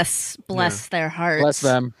 bless their hearts. Bless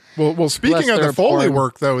them. Well, speaking Bless of the their Foley porn.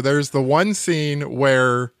 work, though, there's the one scene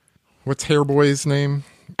where, what's Hairboy's name?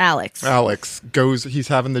 Alex. Alex he's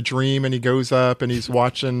having the dream, and he goes up and he's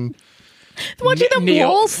watching Watching them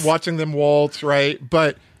waltz. watching them waltz, right?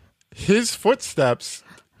 But his footsteps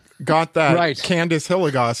got that Right. Candice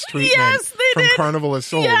Hilligoss treatment Yes, they from did. Carnival of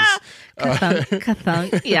Souls. Yeah.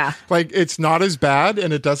 Ka-thunk. Yeah. Like, it's not as bad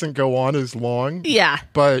and it doesn't go on as long, Yeah.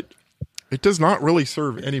 but it does not really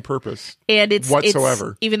serve any purpose. And it's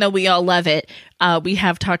Whatsoever. even though we all love it, we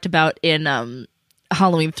have talked about in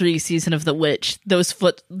Halloween 3 Season of the Witch,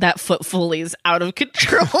 that foot Foley is out of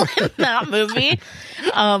control in that movie.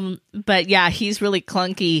 But yeah, he's really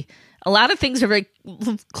clunky. A lot of things are very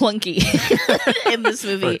clunky in this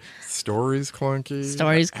movie. Right. Story's clunky.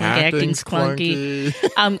 Acting's clunky.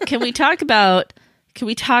 Can we talk about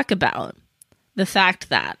the fact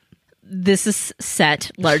that this is set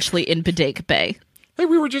largely in Bodega Bay? Hey,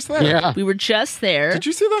 we were just there. Yeah. We were just there. Did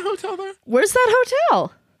you see that hotel there? Where's that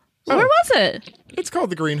hotel? Oh. Where was it? It's called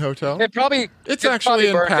the Green Hotel. It's Actually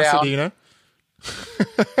in burned down. Pasadena.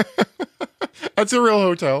 That's a real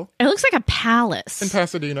hotel It looks like a palace. in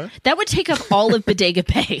Pasadena. That would take up all of Bodega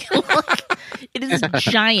Bay. Like, it is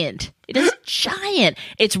giant. It is giant.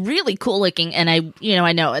 It's really cool looking, and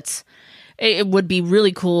I know it would be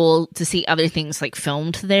really cool to see other things like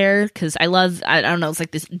filmed there, because I don't know, it's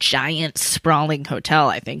like this giant sprawling hotel.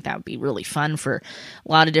 I think that would be really fun for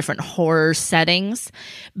a lot of different horror settings.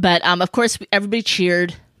 But of course, everybody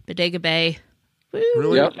cheered Bodega Bay. Woo.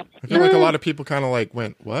 Really? Yep. I feel like a lot of people kind of like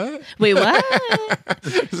went, what? Wait, what?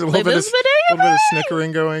 There's a Like little, this a Bodega little bit of Bay?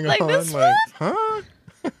 snickering going Like on. this Like, huh?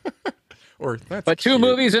 Or that's But 2 cute.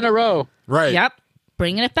 movies in a row. Right. Yep.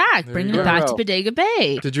 Bringing it back. Bringing you it back go. to Bodega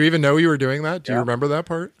Bay. Did you even know you were doing that? Do you Yeah. remember that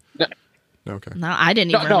part? No. Okay. No, I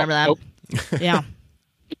didn't even No, remember that. nope. Yeah.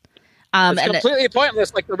 It's And completely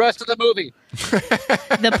pointless, like the rest of the movie.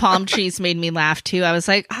 the palm trees made me laugh too. I was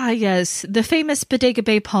like, yes, the famous Bodega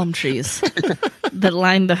Bay palm trees that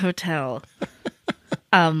line the hotel.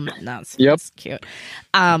 That's cute.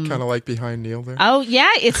 Kind of like behind Neil there. Oh yeah,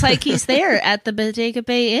 it's like he's there at the Bodega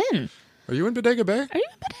Bay Inn. Are you in Bodega Bay? Are you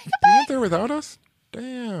in Bodega You Bay? went there without us?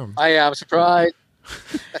 Damn. I am surprised.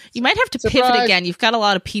 You might have to pivot Surprise. again. You've got a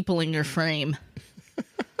lot of people in your frame.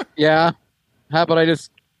 Yeah. How about I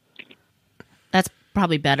just... That's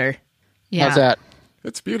probably better. Yeah. How's that?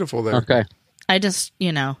 It's beautiful there. Okay. I just,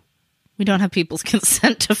 we don't have people's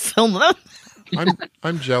consent to film them.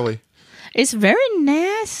 I'm jelly. It's very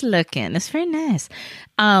nice looking. It's very nice.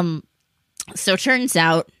 So it turns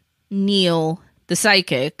out Neil, the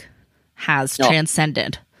psychic, has Oh.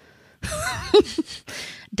 transcended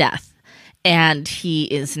death. And he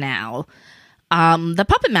is now the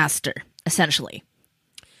puppet master, essentially.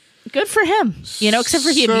 Good for him. Except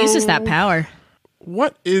for he abuses that So- power.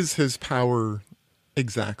 What is his power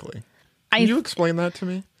exactly? Can you explain that to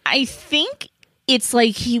me? I think it's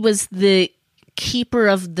like he was the keeper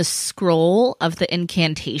of the scroll of the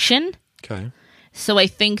incantation. Okay. So I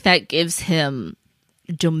think that gives him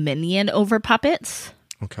dominion over puppets.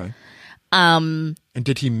 Okay. And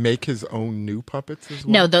did he make his own new puppets as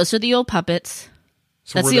well? No, those are the old puppets.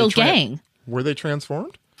 So That's were the they old gang. Were they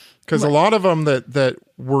transformed? Because a lot of them that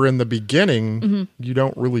were in the beginning, Mm-hmm. you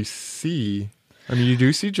don't really see. I mean, you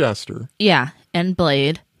do see Jester Yeah, and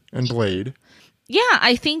Blade. and Blade. Yeah,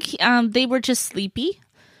 I think they were just sleepy.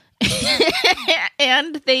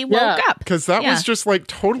 And they woke Yeah. up. Because that Yeah. was just like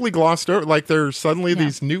totally glossed over. Like there's suddenly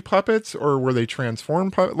these new puppets, or were they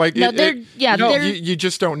transformed puppets? Like No, they're they're you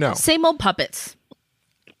just don't know. same old puppets.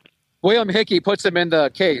 William Hickey puts him in the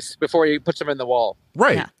case before he puts him in the wall.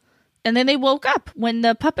 Right. Yeah. And then they woke up when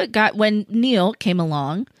when Neil came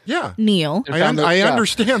along. Yeah. Neil. And found I the- yeah.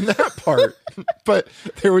 understand that part. But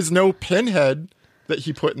there was no pinhead that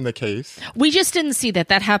he put in the case. We just didn't see that.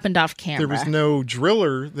 That happened off camera. There was no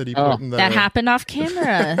driller that he Oh. put in the. That happened off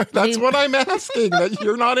camera. That's what I'm asking. That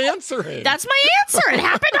you're not answering. That's my answer. It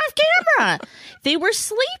happened off camera. They were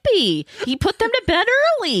sleepy. He put them to bed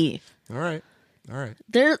early. All right. All right.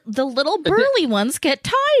 The little burly ones get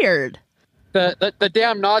tired. The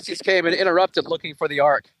damn Nazis came and interrupted looking for the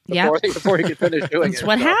Ark before he could finish doing That's it.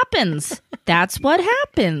 what So, happens. That's what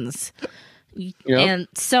happens. yeah. And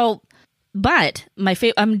so, but my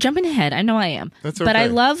favorite. I'm jumping ahead. I know I am. That's But I okay.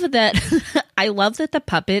 love that. I love that the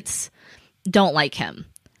puppets don't like him,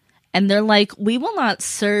 and they're like, "We will not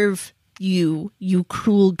serve you, you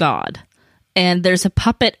cruel god." And there's a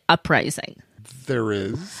puppet uprising. There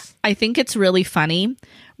is. I think it's really funny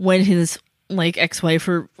when his like ex-wife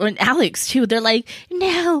or and Alex too. They're like,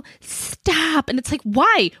 no, stop. And it's like,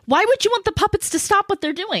 why? Why would you want the puppets to stop what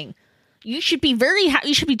they're doing? You should be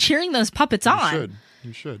you should be cheering those puppets on.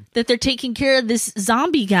 You should. That they're taking care of this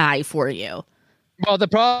zombie guy for you. Well, the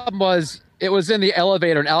problem was it was in the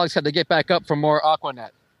elevator, and Alex had to get back up for more Aquanet.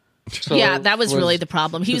 So yeah, that was really the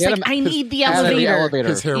problem. He was like, I need the out of the elevator. elevator.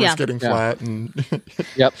 His hair Yeah. was getting flat, and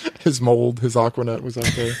Yep, his mold, his Aquanet was out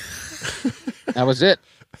there. that was it.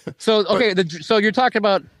 So okay, so you're talking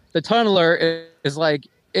about the tunneler is like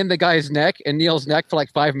in the guy's neck and Neil's neck for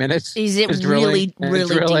like 5 minutes. Is it Just really, drilling and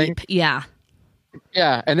really drilling. deep? Yeah.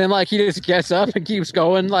 Yeah, and then like he just gets up and keeps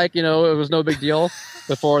going, like it was no big deal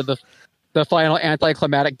before the final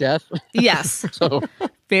anticlimactic death. Yes. So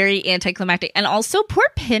Very anticlimactic. And also, poor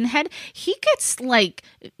Pinhead, he gets like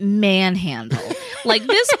manhandled. Like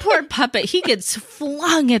this poor puppet, he gets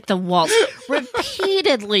flung at the walls,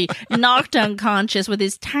 repeatedly knocked unconscious with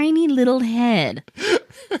his tiny little head.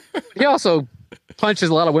 he also punches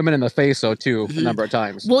a lot of women in the face, though, too, a number of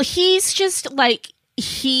times. Well, he's just like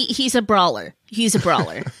he's a brawler. He's a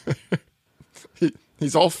brawler.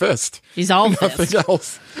 He's all fist. He's all Nothing fist.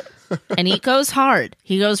 else. And he goes hard.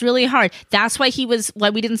 He goes really hard. That's why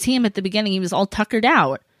we didn't see him at the beginning. He was all tuckered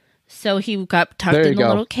out. So he got tucked There you in a go.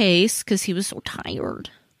 little case because he was so tired.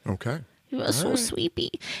 Okay. He was so sleepy.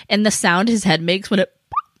 And the sound his head makes when it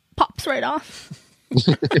pops right off.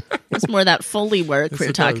 It's more that Foley work Yes, we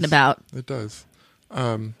were it talking does. about. It does.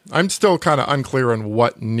 I'm still kind of unclear on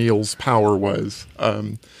what Neil's power was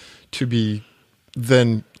to be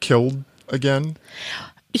then killed again.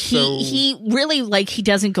 He really, like, he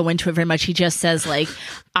doesn't go into it very much. He just says, like,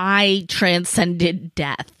 I transcended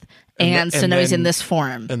death. And so now he's in this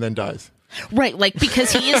form. And then dies. Right, like,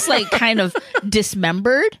 because he is, like, kind of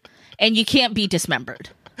dismembered, and you can't be dismembered.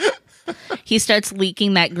 He starts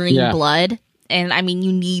leaking that green blood, and, I mean,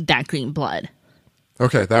 you need that green blood.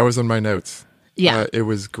 Okay, that was in my notes. Yeah. It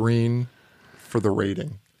was green for the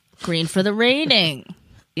rating. Green for the rating.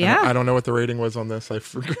 Yeah. I don't know what the rating was on this. I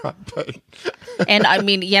forgot. And, I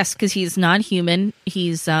mean, yes, because he's non-human.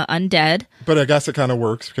 He's undead. But I guess it kind of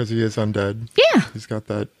works because he is undead. Yeah. He's got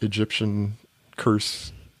that Egyptian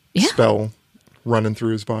curse Yeah. spell running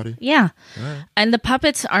through his body. Yeah. And the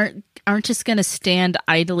puppets aren't just going to stand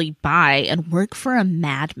idly by and work for a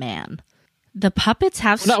madman. The puppets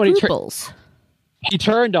have Well, not when he scruples. He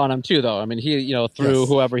turned on him, too, though. I mean, he, threw Yes.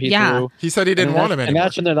 whoever he Yeah. threw. He said he didn't want him And anymore.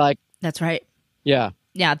 that's when they're like, That's right. yeah.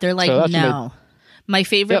 Yeah, they're like, So that's when no. My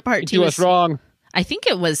favorite part, you too, do is us wrong. I think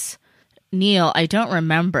it was Neil. I don't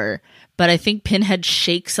remember. But I think Pinhead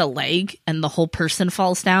shakes a leg and the whole person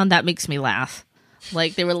falls down. That makes me laugh.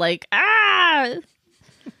 Like, they were like, ah!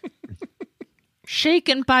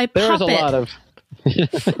 Shaken by puppet. There was a lot of,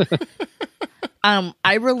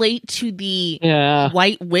 I relate to the yeah.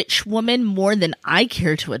 white witch woman more than I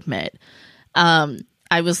care to admit.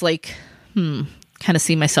 I was like, kind of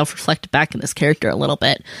see myself reflected back in this character a little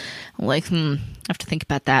bit. I'm like, I have to think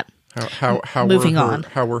about that. How Moving were her, on.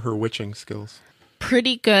 How were her witching skills?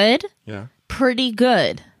 Pretty good. Yeah. Pretty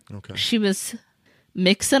good. Okay. She was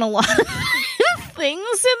mixing a lot of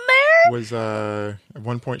things in there. Was at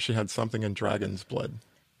one point she had something in dragon's blood.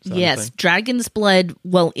 Is that a Yes, thing? dragon's blood,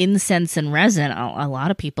 well, incense and resin. A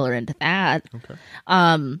lot of people are into that. Okay.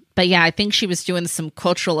 But yeah, I think she was doing some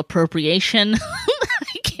cultural appropriation.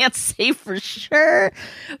 I can't say for sure,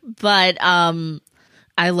 but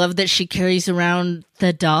I love that she carries around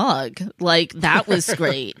the dog. Like, that was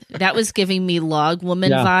great. That was giving me Log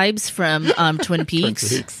Woman Yeah. vibes from Twin Peaks.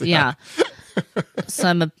 Peaks, Yeah. So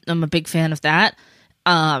I'm a big fan of that.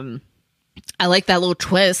 I like that little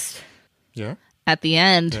twist Yeah. at the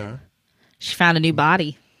end. Yeah. She found a new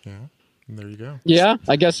body. Yeah. And there you go. Yeah,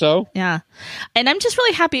 I guess so. Yeah. And I'm just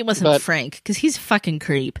really happy it wasn't But- Frank, because he's a fucking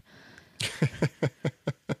creep.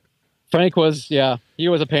 Frank was, he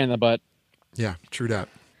was a pain in the butt. Yeah. True that.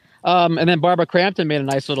 And then Barbara Crampton made a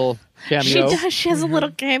nice little cameo. She does. She has a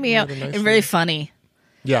little cameo. What a nice And very funny.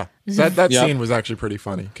 Yeah. That Yep. scene was actually pretty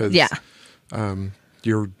funny because Yeah.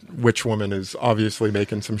 your witch woman is obviously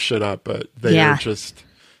making some shit up, but they Yeah. are just.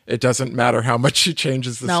 It doesn't matter how much she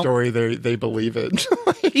changes the Nope. story; they believe it.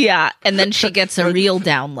 Yeah. And then she gets a real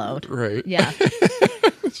download. Right. Yeah.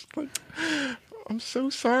 I'm so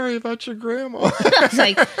sorry about your grandma. It's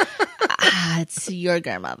like, it's your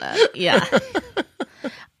grandmother. Yeah.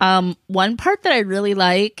 One part that I really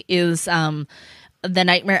like is the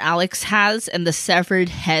nightmare Alex has, and the severed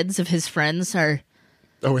heads of his friends are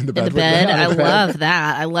Oh, in the in bed. the with bed. them. I love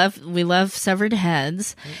that. We love severed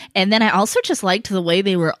heads. And then I also just liked the way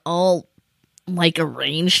they were all like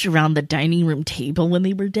arranged around the dining room table when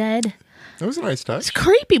they were dead. That was a nice touch.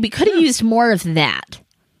 Creepy. We could have used more of that.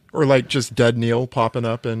 Or like just dead Neil popping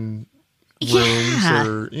up in rooms,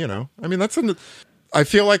 or I mean, I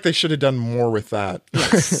feel like they should have done more with that.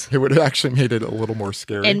 Yes. It would have actually made it a little more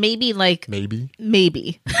scary. And maybe maybe.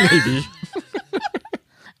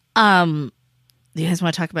 Do you guys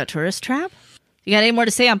want to talk about Tourist Trap? You got any more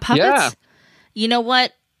to say on puppets? Yeah. You know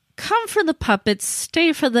what? Come for the puppets,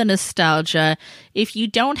 stay for the nostalgia. If you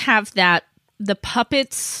don't have that, the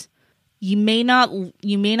puppets, you may not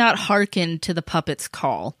hearken to the puppets'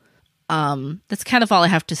 call. That's kind of all I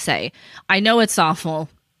have to say. I know it's awful,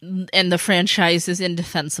 and the franchise is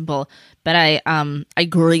indefensible, but I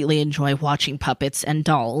greatly enjoy watching puppets and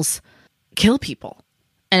dolls kill people,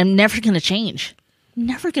 and I'm never going to change.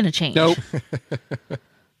 Never going to change. Nope.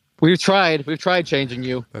 We've tried changing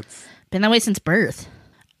you. That's Been that way since birth.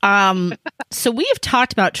 So we have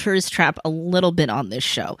talked about Tourist Trap a little bit on this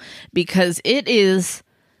show because it is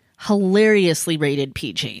hilariously rated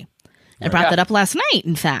PG. I brought that up last night,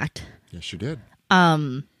 in fact. yes, you did.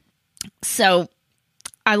 So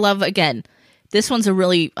I love, again, this one's a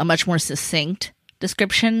much more succinct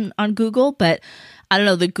description on Google, but I don't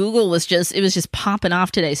know, the Google was just popping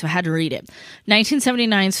off today, so I had to read it.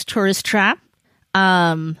 1979's Tourist Trap.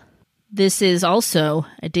 This is also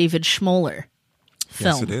a David Schmoller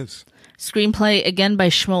film. Yes, it is. Screenplay again by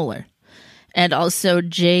Schmoller, and also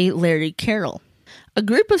J. Larry Carroll. A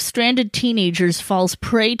group of stranded teenagers falls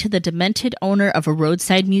prey to the demented owner of a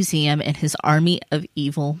roadside museum and his army of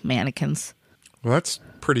evil mannequins. Well, that's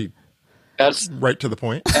pretty That's right to the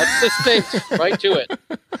point. distinct. Right to it.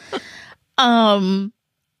 I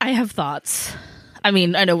have thoughts. I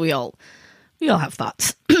mean, I know we all have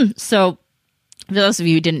thoughts. So, for those of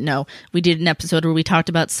you who didn't know, we did an episode where we talked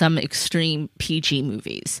about some extreme PG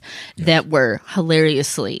movies that were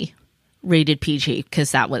hilariously rated PG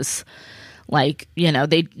because that was like,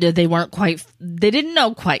 they weren't quite, they didn't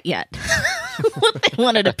know quite yet what they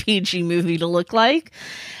wanted a PG movie to look like.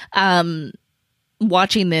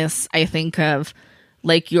 Watching this, I think of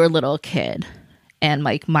like your little kid and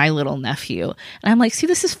like my little nephew. And I'm like, see,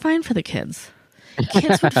 this is fine for the kids.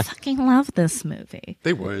 Kids would fucking love this movie.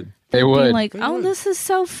 They would. They Be would. like, oh, this is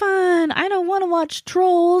so fun. I don't want to watch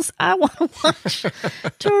Trolls. I want to watch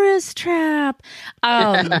Tourist Trap.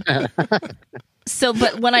 But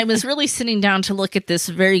when I was really sitting down to look at this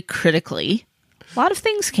very critically, a lot of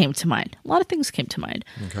things came to mind.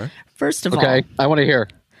 Okay. First of all, Okay, I want to hear.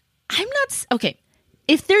 I'm not okay.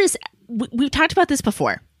 If there's, we've talked about this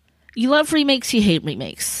before. You love remakes, you hate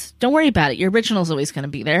remakes. Don't worry about it. Your original's always going to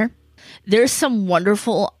be there. There's some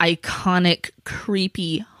wonderful, iconic,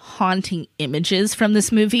 creepy, haunting images from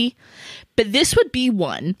this movie. But this would be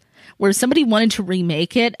one where if somebody wanted to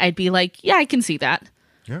remake it, I'd be like, yeah, I can see that.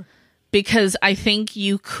 Yeah. Because I think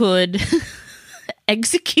you could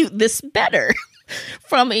execute this better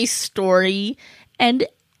from a story and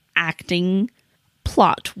acting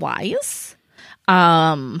plot-wise.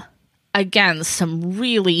 Again, some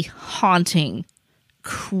really haunting,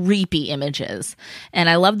 creepy images. And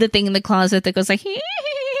I love the thing in the closet that goes like,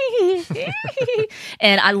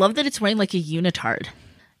 and I love that it's wearing like a unitard.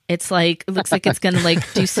 It's like, it looks like it's going to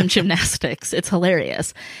like do some gymnastics. It's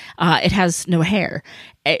hilarious. It has no hair.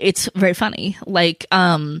 It's very funny. Like,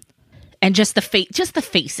 and just the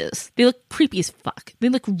faces, they look creepy as fuck. They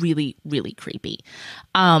look really, really creepy.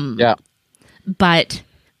 Yeah. But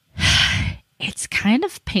it's kind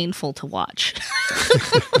of painful to watch.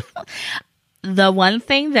 The one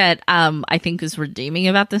thing that I think is redeeming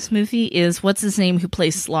about this movie is what's his name who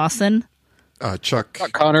plays Slauson? Chuck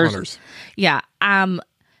Connors. Yeah.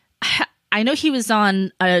 I know he was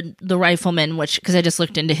on The Rifleman, which, because I just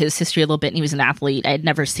looked into his history a little bit, and he was an athlete. I've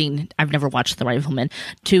never watched The Rifleman.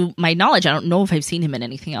 To my knowledge, I don't know if I've seen him in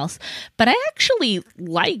anything else, but I actually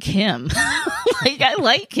like him. I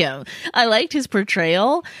like him. I liked his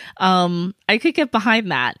portrayal. I could get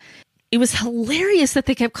behind that. It was hilarious that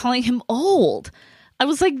they kept calling him old. I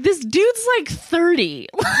was like, this dude's like 30.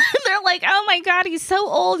 They're like, oh my God, he's so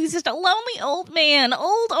old. He's just a lonely old man.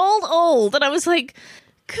 Old. And I was like,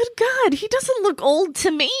 good God, he doesn't look old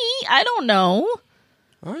to me. I don't know.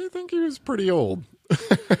 I think he was pretty old.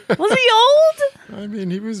 Was he old? I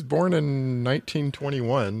mean, he was born in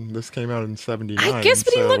 1921. This came out in 79. I guess,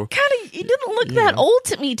 but he looked he didn't look that old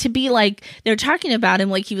to me to be like, they're talking about him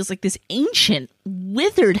like he was like this ancient,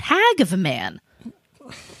 withered hag of a man.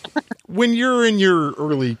 When you're in your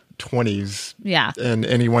early 20s, Yeah. and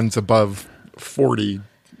anyone's above 40,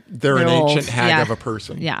 they're an old. ancient hag Yeah. of a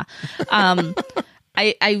person. Yeah.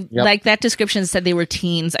 I like that description said they were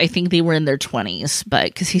teens. I think they were in their 20s, but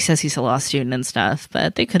because he says he's a law student and stuff,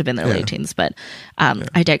 but they could have been their late teens. But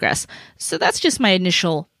I digress. So that's just my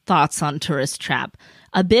initial thoughts on Tourist Trap.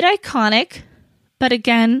 A bit iconic, but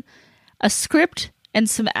again, a script and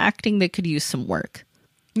some acting that could use some work.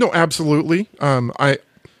 No, absolutely.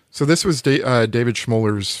 So this was David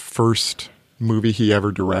Schmoller's first movie he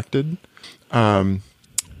ever directed, and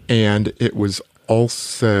it was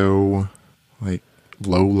also like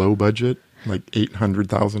low budget, like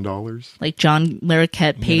 $800,000. Like John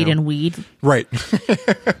Larroquette paid in weed. Right.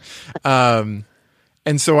 And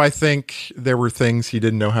so I think there were things he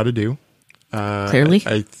didn't know how to do. Clearly.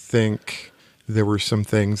 I think there were some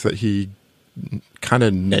things that he kind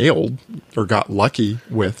of nailed or got lucky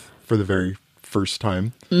with for the very first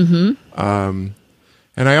time. And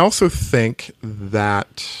I also think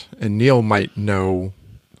that, and Neil might know,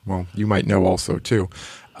 well, you might know also too,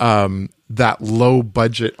 that low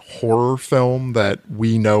budget horror film that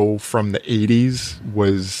we know from the 80s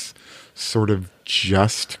was sort of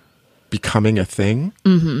just becoming a thing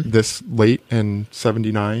this late in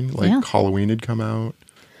 79. Like Halloween had come out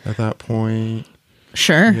at that point.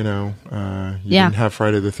 Sure. You know, you didn't have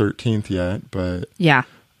Friday the 13th yet, but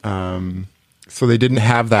so they didn't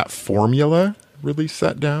have that formula really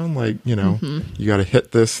set down. Like, you know, you got to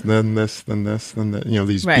hit this, then this, then this, then that, you know,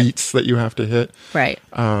 these beats that you have to hit. Right.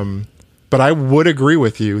 But I would agree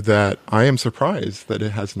with you that I am surprised that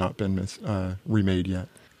it has not been remade yet.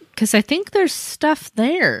 Because I think there's stuff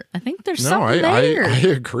there. I think there's something there. I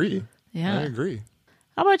agree. Yeah. I agree.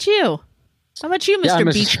 How about you? How about you,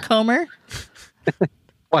 Mr. Beachcomber?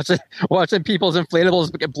 Watching people's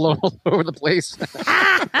inflatables get blown all over the place.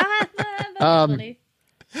 Funny.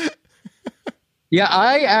 Yeah,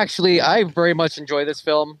 I very much enjoy this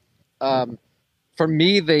film. For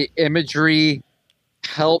me, the imagery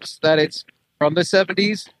helps that it's from the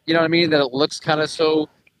 70s. You know what I mean? That it looks kind of so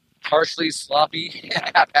harshly sloppy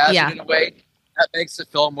and haphazard in a way that makes the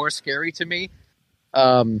film more scary to me.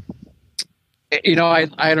 You know, I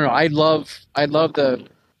don't know. I love the.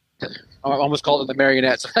 I almost called them the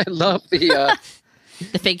marionettes. I love the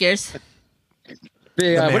the figures.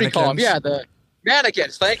 The what do you call them? Yeah, the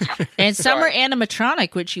mannequins. Thank you. And some are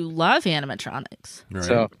animatronic, which you love animatronics. Right.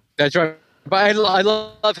 So that's right. But I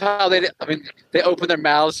love how they open their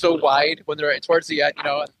mouths so wide when they're towards the end. You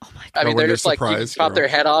know, Oh my God. I mean, they're just like you chop their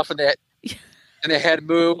head off and the head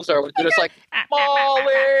moves, or they're just like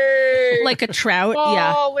Molly, Like a trout.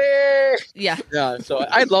 Molly. Yeah. Yeah. So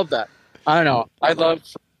I love that. I don't know.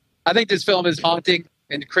 I think this film is haunting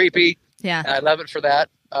and creepy. Yeah. And I love it for that.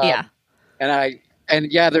 Yeah. And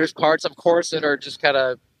there's parts, of course, that are just kind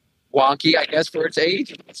of wonky, I guess, for its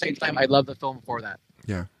age. At the same time, I love the film for that.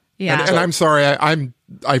 Yeah. Yeah. And I'm sorry, I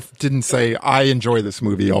didn't say I enjoy this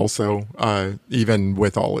movie also, even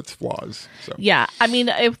with all its flaws. So. Yeah. I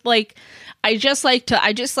mean, I just like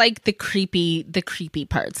the creepy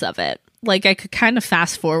parts of it. Like I could kind of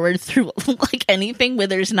fast forward through like anything where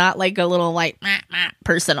there's not like a little like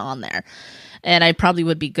person on there. And I probably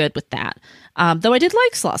would be good with that. Though I did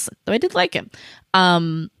like Slauson. Though I did like him.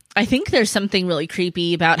 I think there's something really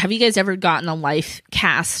creepy about, have you guys ever gotten a life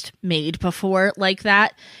cast made before like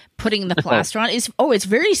that? Putting the plaster on it's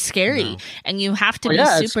very scary. No. And you have to be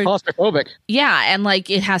super it's claustrophobic. Yeah, and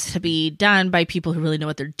like it has to be done by people who really know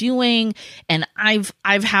what they're doing. And I've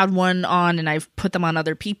had one on and I've put them on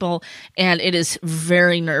other people, and it is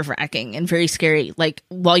very nerve-wracking and very scary, like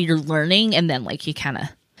while you're learning, and then like you kind of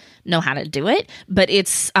know how to do it. But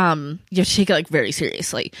it's you have to take it like very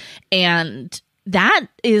seriously. And that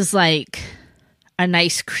is like a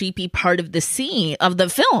nice creepy part of the scene of the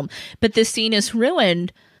film. But this scene is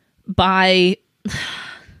ruined by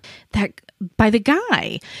the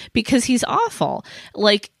guy, because he's awful.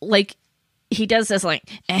 Like he does this like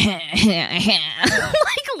like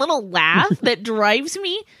little laugh that drives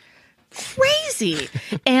me crazy,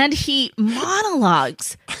 and he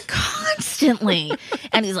monologues constantly,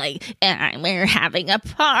 and he's like, we're having a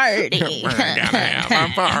party. We're gonna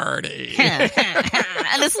have a party. And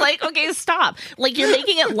it's like, okay, stop. Like, you're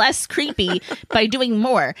making it less creepy by doing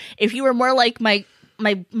more. If you were more like my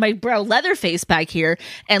bro Leatherface back here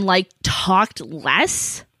and like talked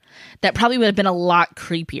less, that probably would have been a lot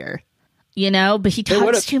creepier, you know. But he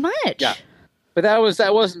talks too much. Yeah, but that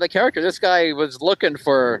wasn't the character. This guy was looking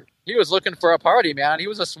for a party, man. He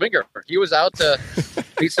was a swinger. He was out to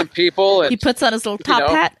meet some people. And, he puts on his little top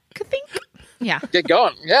hat. Yeah, get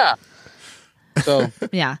going. Yeah. So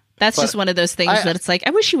yeah, that's just one of those things that it's like, I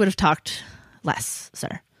wish you would have talked less,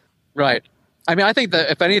 sir. Right. I mean, I think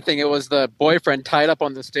that if anything, it was the boyfriend tied up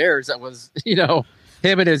on the stairs that was, you know,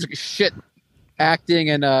 him and his shit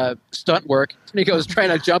acting and stunt work. And he goes trying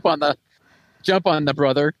to jump on the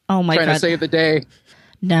brother. Oh my God. Trying to save the day.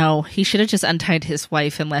 No, he should have just untied his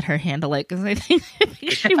wife and let her handle it, because I think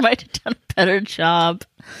she might have done a better job.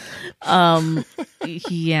 Yeah,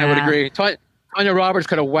 I would agree. Tanya Roberts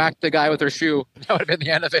could have whacked the guy with her shoe. That would have been the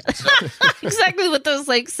end of it. So. Exactly, with those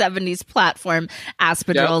like 70s platform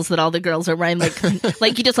espadrilles that all the girls are wearing,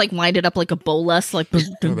 like you just like wind it up like a bolas, like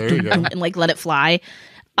there you go. and like let it fly.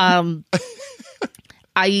 I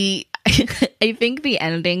I think the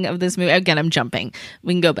ending of this movie, again, I'm jumping.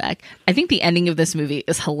 We can go back. I think the ending of this movie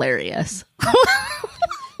is hilarious.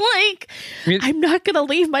 Like, I'm not going to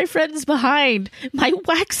leave my friends behind. My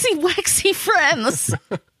waxy friends.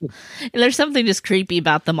 There's something just creepy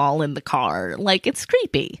about them all in the car. Like, it's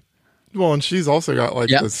creepy. Well, and she's also got like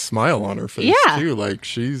this smile on her face too. Like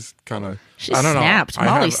she's kind of, I don't snapped. know.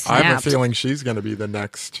 Molly I snapped. have a feeling she's going to be the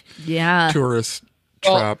next tourist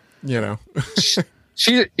Well, trap, you know.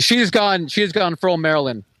 she's gone full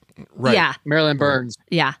Marilyn. Right. Yeah. Marilyn Burns.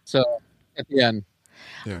 Yeah. So at the end.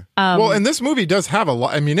 Yeah. Well, and this movie does have a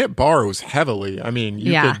lot. I mean, it borrows heavily. I mean,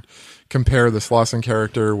 you could compare the Slauson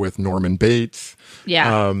character with Norman Bates.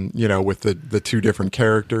 Yeah. You know, with the two different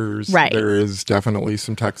characters. Right. There is definitely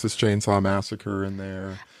some Texas Chainsaw Massacre in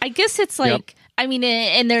there. I guess it's like, I mean,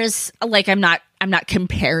 and there's like, I'm not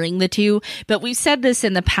comparing the two, but we've said this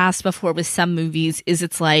in the past before with some movies, is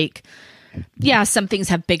it's like, yeah, some things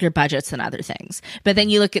have bigger budgets than other things. But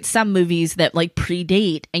then you look at some movies that like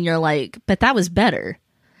predate and you're like, but that was better.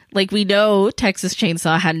 Like, we know Texas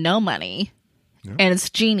Chainsaw had no money and it's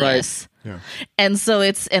genius. Right. Yeah. And so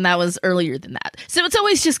and that was earlier than that. So it's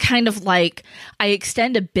always just kind of like, I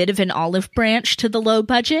extend a bit of an olive branch to the low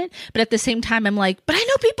budget, but at the same time, I'm like, but I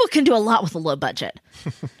know people can do a lot with a low budget.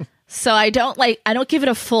 So I don't give it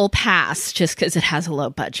a full pass just because it has a low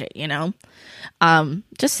budget, you know?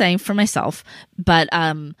 Just saying for myself. But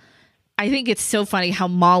I think it's so funny how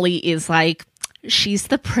Molly is like, she's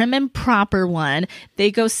the prim and proper one. They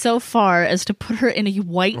go so far as to put her in a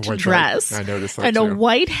white dress. I noticed that and too. a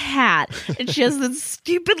white hat. And she has this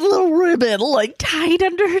stupid little ribbon like tied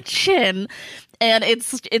under her chin. And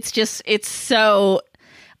it's so,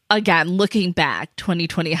 again, looking back,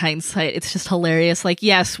 2020 hindsight, it's just hilarious. Like,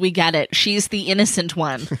 yes, we get it. She's the innocent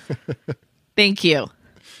one. Thank you.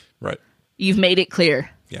 Right. You've made it clear.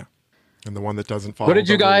 Yeah. And the one that doesn't follow What did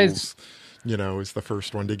the you guys... rules, you know, is the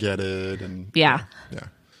first one to get it. And Yeah. Yeah.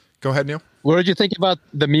 Go ahead, Neil. What did you think about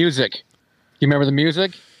the music? Do you remember the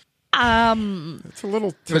music? It's a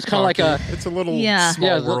little. It was kind of like a... It's a little Yeah.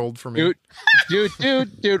 small world for me. Dude.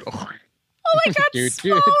 Oh my God, Dude,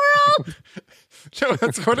 small dude. world. No,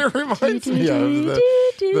 that's what it reminds me of.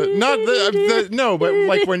 No, but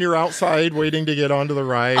like when you're outside waiting to get onto the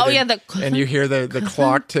ride. Oh, and, yeah, and you hear the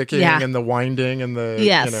clock ticking and the winding and the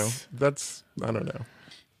Yes. you know, that's, I don't know.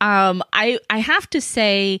 I have to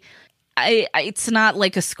say, it's not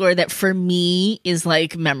like a score that for me is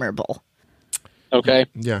like memorable. Okay.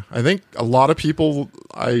 Yeah, I think a lot of people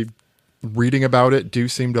reading about it do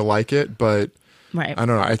seem to like it, but Right. I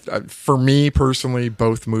don't know. For me personally,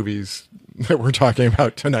 both movies that we're talking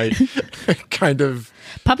about tonight kind of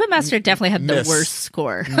Puppet Master definitely had the worst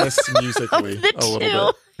score. miss musically a little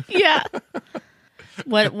bit. Yeah.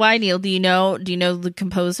 Why, Neil? Do you know the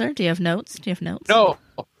composer? Do you have notes? No,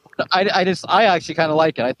 I actually kind of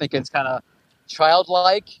like it. I think it's kind of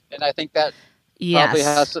childlike, and I think that probably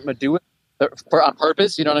has something to do with on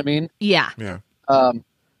purpose. You know what I mean? Yeah. Yeah. I'm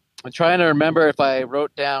trying to remember if I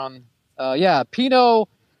wrote down. Pino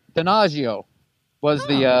Donaggio was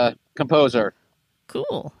the composer.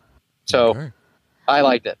 Cool. So Okay. I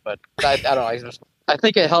liked it, but I don't know. I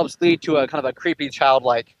think it helps lead to a kind of a creepy,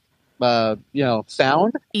 childlike,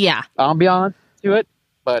 sound, Yeah. ambiance to it.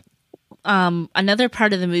 But Another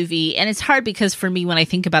part of the movie, and it's hard because for me, when I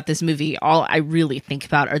think about this movie, all I really think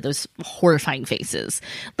about are those horrifying faces.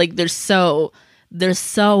 Like they're so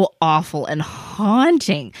awful and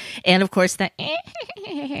haunting. And of course that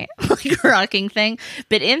like rocking thing.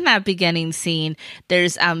 But in that beginning scene,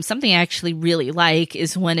 there's something I actually really like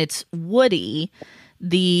is when it's Woody,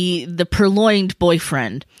 the purloined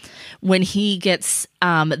boyfriend, when he gets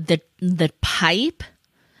the pipe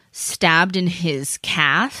stabbed in his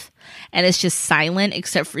calf and it's just silent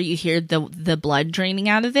except for you hear the blood draining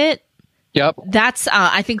out of it. yep, That's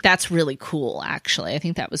I think that's really cool, actually. I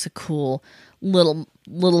think that was a cool little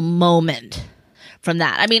moment from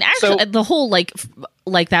that. I mean, actually, the whole like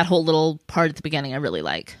that whole little part at the beginning I really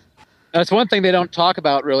like. that's one thing they don't talk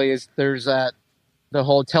about really is there's the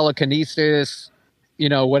whole telekinesis,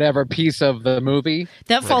 whatever piece of the movie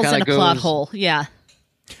That falls in a plot goes- hole. Yeah.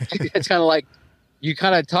 It's kind of like you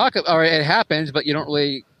kind of talk, or it happens, but you don't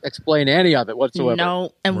really explain any of it whatsoever.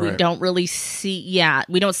 No, and we Right. don't really see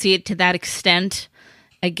we don't see it to that extent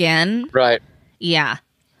again. Right. Yeah.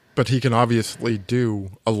 But he can obviously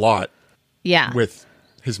do a lot Yeah. with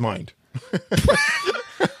his mind.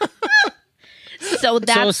 So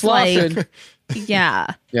that's Slauson, Yeah.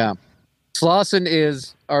 Yeah. Slauson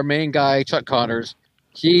is our main guy, Chuck Connors.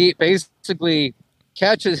 He basically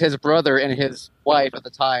catches his brother and his wife at the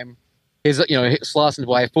time, Slauson's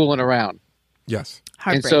wife, fooling around. Yes.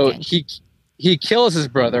 And so Heartbreaking. he kills his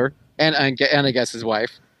brother and I guess his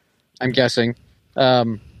wife, I'm guessing.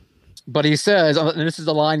 But he says, and this is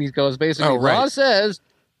the line he goes, basically, Oh, right. law says,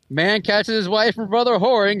 man catches his wife and brother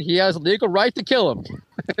whoring, he has a legal right to kill him.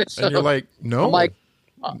 So, And you're like, no. I'm like,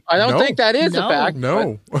 I don't No. think that is No. a fact.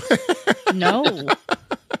 no. No.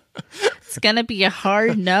 It's gonna be a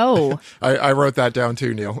hard no. I wrote that down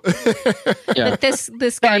too, Neil. Yeah. But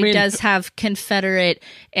this guy I mean- does have Confederate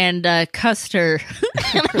and Custer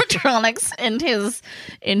animatronics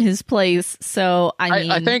in his place. So I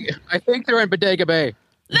mean, I think they're in Bodega Bay.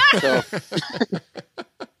 So,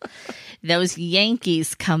 those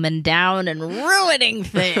Yankees coming down and ruining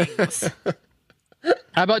things.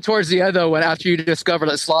 how about towards the end though, when after you discover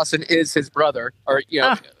that Slauson is his brother, or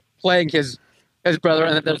playing his brother,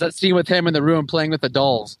 and then there's that scene with him in the room playing with the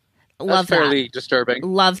dolls. Love That's fairly that. disturbing.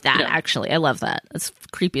 Love that. Yeah. Actually, I love that. It's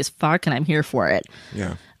creepy as fuck, and I'm here for it.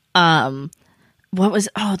 Yeah.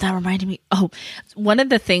 That reminded me. Oh, one of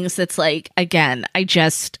the things that's like, again, I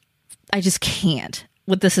just can't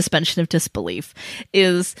with the suspension of disbelief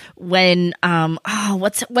is when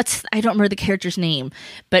what's I don't remember the character's name,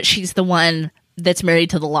 but she's the one that's married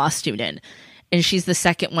to the law student, and she's the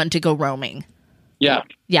second one to go roaming. Yeah.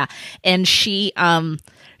 Yeah, and she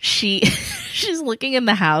she's looking in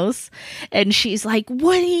the house, and she's like,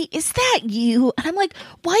 "Woody, is that you?" And I'm like,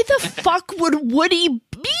 "Why the fuck would Woody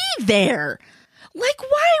be there? Like,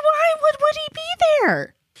 why would Woody be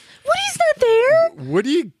there? Woody's not there."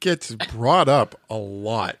 Woody gets brought up a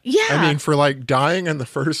lot. Yeah. I mean, for like dying in the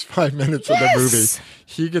first 5 minutes of the movie, Yes.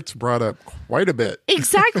 he gets brought up quite a bit.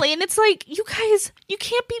 Exactly. And it's like, you guys, you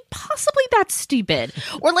can't be possibly that stupid.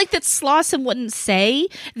 Or like that Slauson wouldn't say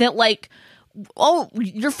that, like, "Oh,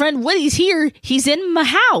 your friend Woody's here. He's in my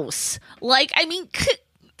house." Like, I mean,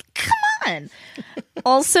 come on.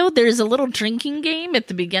 Also, there's a little drinking game at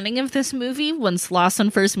the beginning of this movie when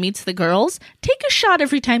Slauson first meets the girls. Take a shot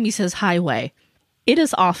every time he says highway. It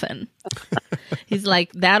is often. He's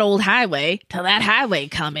like, "That old highway, till that highway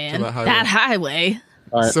come in. that highway." That highway."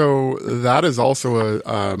 All right. So that is also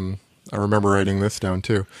I remember writing this down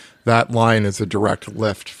too. That line is a direct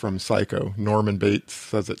lift from Psycho. Norman Bates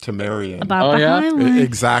says it to Marion. About Oh, the yeah? highway.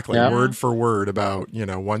 Exactly, Yeah. word for word about,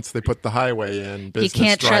 once they put the highway in, You business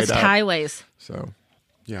can't dried trust up. highways. So,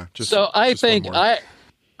 yeah. So I just one think more.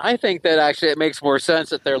 I think that actually it makes more sense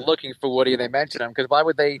that they're looking for Woody and they mention him, because why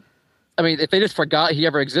would they? I mean, if they just forgot he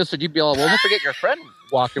ever existed, you'd be all, "Well, don't forget your friend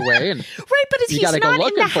walked away." And Right, but You he's gotta go not in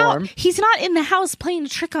looking the for house. him. He's not in the house playing a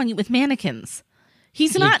trick on you with mannequins.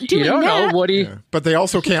 He's not doing you don't that. know Woody. Yeah. But they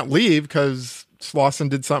also can't leave because Slauson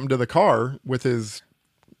did something to the car with his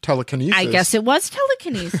telekinesis. I guess it was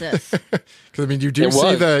telekinesis. Because I mean, you do It see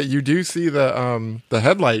was. the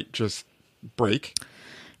headlight just break,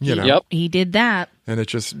 Yep. He did that. and it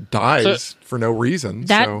just dies for no reason.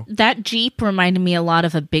 That so that Jeep reminded me a lot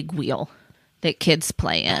of a big wheel that kids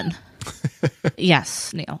play in.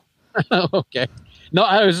 Yes, Neil. Okay. No,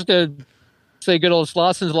 I was just gonna say good old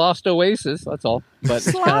Slauson's Lost Oasis. That's all. But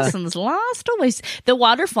Slauson's Lost Oasis. The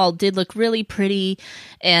waterfall did look really pretty,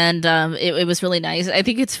 and it was really nice. I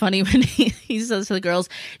think it's funny when he says to the girls,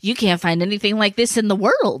 "You can't find anything like this in the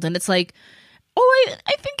world," and it's like, "Oh,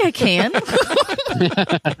 I think I can."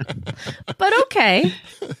 But okay.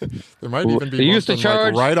 there might even be They used to one from,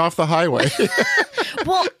 charge- right off the highway.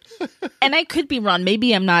 Well, and I could be wrong.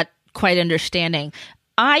 Maybe I'm not quite understanding.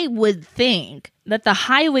 I would think that the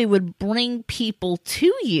highway would bring people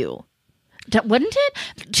to you. Wouldn't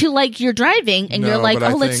it? To like you're driving and you're No, like, but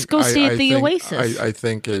I "Oh, let's think- go stay at the think- Oasis." I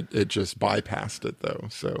think it just bypassed it though.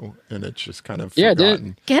 So and it's just kind of Yeah, it did.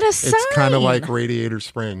 forgotten. Get a sign. It's kind of like Radiator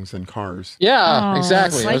Springs in Cars. yeah, Oh,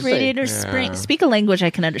 exactly. It's I like was saying. Radiator Yeah. Spring. Speak a language I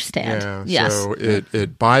can understand. Yeah. Yes. So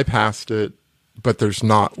it bypassed it, but there's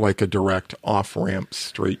not like a direct off ramp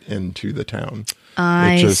straight into the town.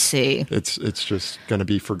 I It just- see. It's just going to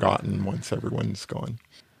be forgotten once everyone's gone.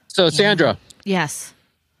 So Sandra, Yes.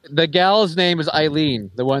 the gal's name is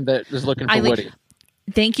Eileen, the one that is looking for Eileen. Woody.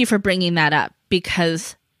 Thank you for bringing that up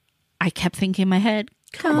because I kept thinking in my head,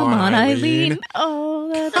 "Come on, Eileen.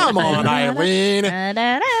 Oh, Come on, Eileen. I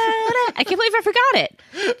can't believe I forgot it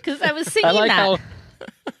because I was singing I like that. how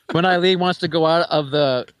when Eileen wants to go out of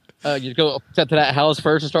the, you go up to that house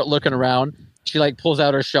first and start looking around. She like pulls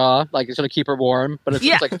out her shawl, like it's gonna keep her warm, but it's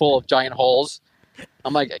Yeah. just like full of giant holes.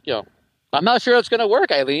 I'm like, I'm not sure it's gonna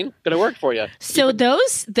work, Eileen. Gonna work for you. So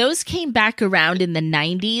those came back around in the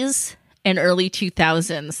 90s and early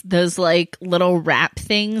 2000s, those like little wrap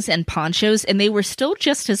things and ponchos, and they were still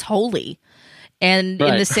just as holy and in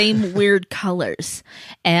Right. the same weird colors.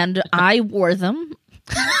 And I wore them.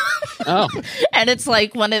 Oh, And it's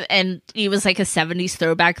like and it was like a 70s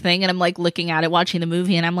throwback thing. And I'm like looking at it, watching the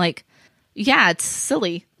movie, and I'm like, yeah, it's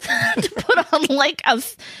silly to put on like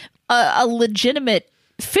a legitimate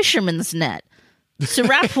fisherman's net to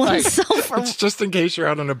wrap oneself around. It's just in case you're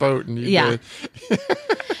out on a boat and you Yeah.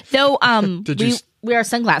 Though, Did you we are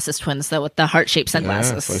sunglasses twins though, with the heart-shaped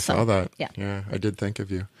sunglasses. Yes, I so- saw that. yeah. I did think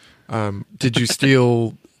of you. Did you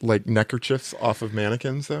steal like neckerchiefs off of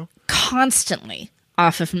mannequins though? Constantly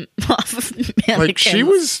off of mannequins. Like she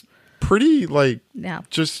was pretty like Yeah.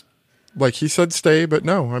 just like he said stay, but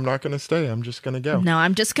no, I'm not going to stay. I'm just going to go. No,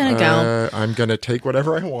 I'm just gonna go. I'm going to take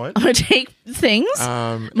whatever I want. I'm gonna take things.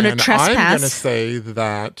 I'm gonna I'm trespass. going to say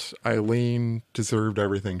that Eileen deserved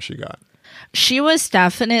everything she got She was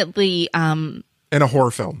definitely in a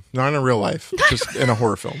horror film, not in real life, just in a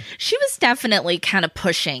horror film. she was definitely kind of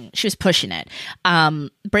pushing. She was pushing it.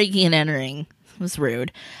 Breaking and entering was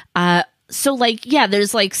rude. So like, yeah,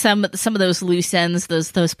 there's like some of those loose ends,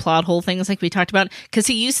 those plot hole things like we talked about, because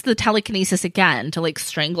he used the telekinesis again to like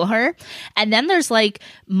strangle her. And then there's like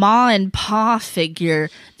Ma and Pa figure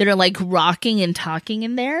that are like rocking and talking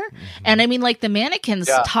in there. And I mean, like the mannequins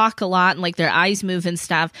talk a lot and like their eyes move and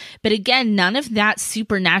stuff. But again, none of that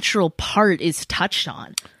supernatural part is touched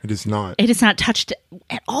on. It is not. It is not touched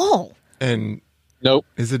at all. And nope.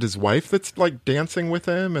 is it his wife that's like dancing with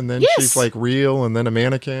him, and then Yes. she's like real, and then a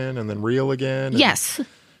mannequin, and then real again? And Yes.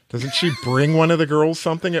 Doesn't she bring one of the girls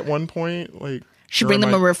something at one point? Like She or bring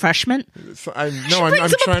am them I- a refreshment. I'm brings them a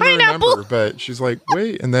trying to pineapple. remember, but she's like,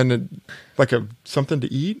 wait, and then like something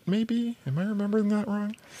to eat, maybe? Am I remembering that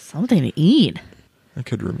wrong? Something to eat. I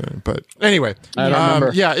could remember, but anyway, I don't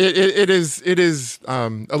remember. yeah, it is a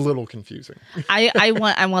little confusing.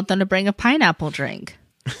 I want them to bring a pineapple drink.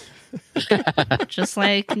 Just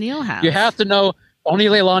like Neil has. You have to know. Only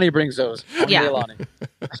Leilani brings those. Only Yeah. Leilani.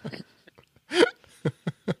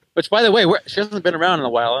 Which, by the way, she hasn't been around in a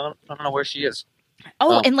while. I don't know where she is.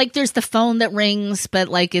 Oh, and like there's the phone that rings, but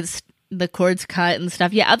like it's the cord's cut and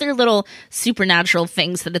stuff. Yeah, other little supernatural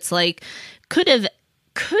things that it's like could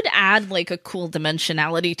add like a cool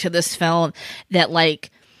dimensionality to this film that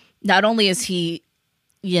like not only is he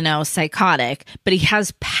psychotic, but he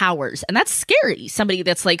has powers, and that's scary. Somebody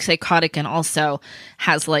that's like psychotic and also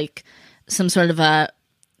has like some sort of a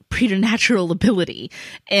preternatural ability,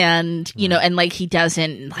 and and like he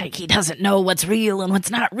doesn't know what's real and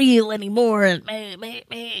what's not real anymore. And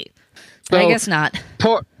So, I guess not.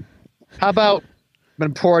 How about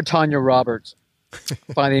when poor Tanya Roberts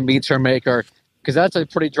finally meets her maker? Because that's a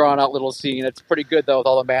pretty drawn out little scene. It's pretty good though, with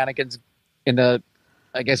all the mannequins in the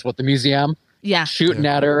museum. Yeah, Shooting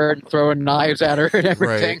at her and throwing knives at her and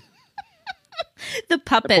everything. the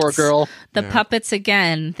puppets. Poor girl. The Yeah. puppets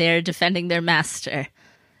again. They're defending their master.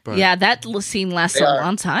 But, Yeah, that scene lasts They a are.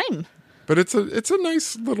 long time. but it's a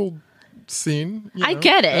nice little scene. I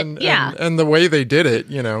get it, and, yeah. and the way they did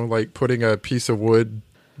it, like putting a piece of wood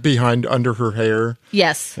under her hair,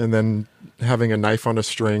 Yes, and then having a knife on a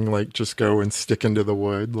string, like just go and stick into the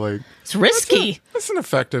wood, like it's risky. that's an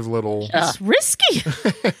effective little. Yeah. It's risky.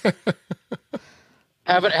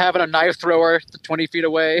 Having a knife thrower 20 feet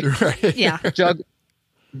away, Right. Yeah,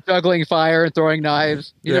 juggling fire and throwing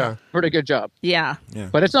knives. You did Yeah. a pretty good job. yeah.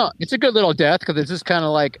 But it's not. It's a good little death because it's just kind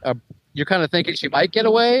of like you're kind of thinking she might get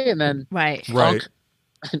away, and then Right. Right.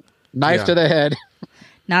 knife Yeah. to the head.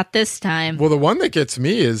 Not this time. Well, the one that gets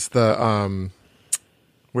me is the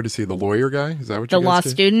what is he? The lawyer guy? Is that what The you law guys do?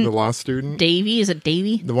 student? The law student. Davy, is it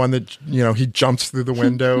Davy? The one that he jumps through the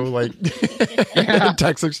window like in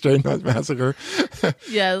Texas Chainsaw Massacre.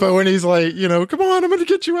 Yeah. But when he's like, come on, I'm going to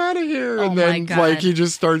get you out of here, Oh and my then God. like he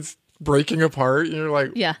just starts breaking apart, and you're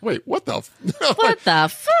like, Yeah. wait, what the? What the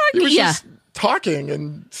fuck? He was Yeah. just talking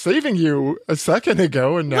and saving you a second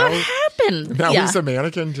ago, and now What happened? now Yeah. he's a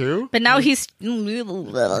mannequin too. But now he's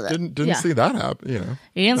Didn't Yeah. see that happen. You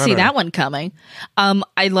didn't I see don't that know. one coming.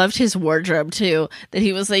 I loved his wardrobe too. That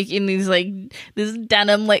he was like in these like this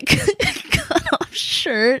denim like cut off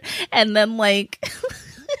shirt, and then like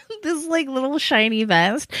this like little shiny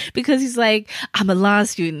vest, because he's like, I'm a law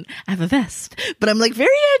student, I have a vest, but I'm like very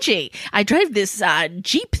edgy. I drive this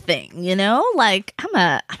Jeep thing, like I'm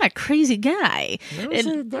a crazy guy.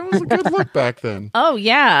 That was a good look back then. Oh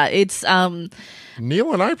yeah, it's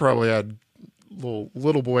Neil and I probably had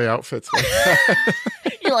little boy outfits like that.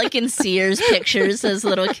 you're like in Sears pictures as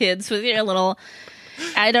little kids with your little,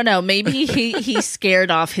 I don't know, maybe he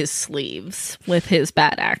scared off his sleeves with his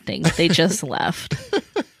bad acting. They just left.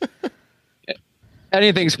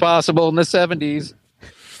 anything's possible in the 70s.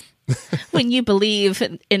 When you believe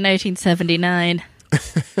in 1979.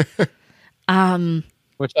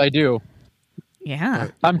 Which I do. Yeah.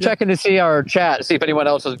 I'm checking to see our chat to see if anyone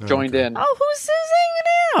else has joined in. Oh, who's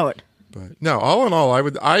hanging out? But no, all in all,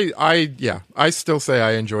 I still say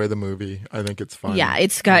I enjoy the movie. I think it's fun. Yeah,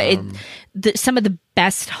 it's got some of the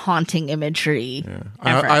best haunting imagery. Yeah.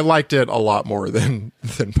 Ever. I liked it a lot more than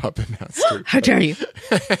Puppet Master. How dare you?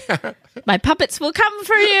 My puppets will come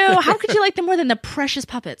for you. How could you like them more than the precious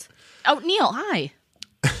puppets? Oh, Neil, hi.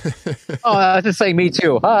 Oh, I was just saying, me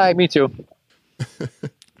too. Hi, me too.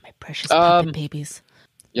 My precious puppet babies.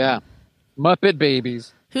 Yeah, Muppet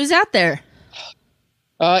Babies. Who's out there?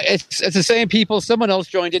 It's the same people. Someone else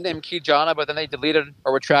joined in, named Kijana, but then they deleted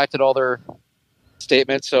or retracted all their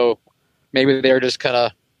statements. So maybe they're just kind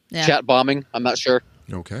of chat bombing. I'm not sure.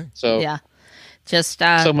 Okay. So Yeah. Just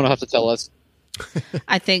someone will have to tell us.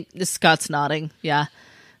 I think Scott's nodding. Yeah.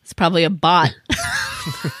 It's probably a bot.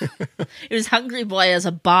 It was Hungry Boy as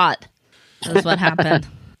a bot. That's what happened.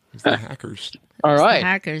 It's the hackers. All The right.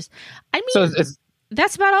 hackers. I mean, So it's,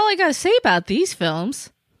 that's about all I got to say about these films.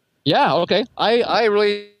 yeah, okay. I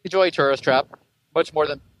really enjoy Tourist Trap much more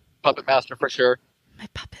than Puppet Master for sure. My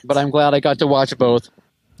puppets. But I'm glad I got to watch both.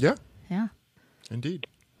 Yeah, Yeah. indeed.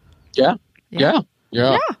 Yeah. Yeah.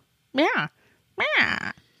 Yeah. Yeah.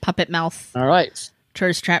 Yeah. Puppet mouth. All right.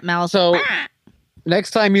 Tourist trap mouth. So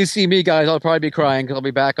next time you see me, guys, I'll probably be crying because I'll be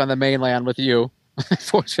back on the mainland with you.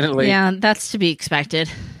 Unfortunately. Yeah, that's to be expected.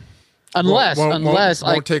 Unless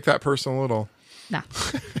I won't take that personal at all. No.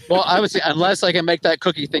 well, I would say unless I can make that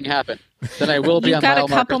cookie thing happen, then I will be You've on got mile a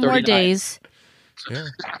couple marker more 39. days. Yeah,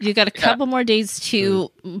 You got a couple more days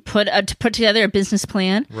to put together a business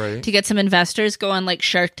plan, right. to get some investors, go on like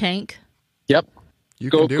Shark Tank. Yep. You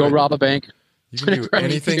Go can do it. rob a bank. You can do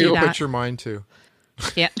anything do you that. put your mind to.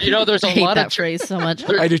 Yeah, There's I a hate lot that of phrase so much.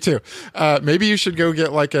 I do too. Maybe you should go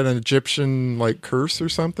get like an Egyptian like curse or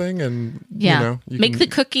something, and Yeah, you make can, the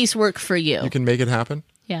cookies work for you. you can make it happen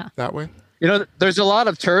Yeah, that way. there's a lot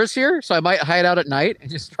of tourists here, so I might hide out at night and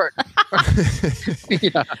just start.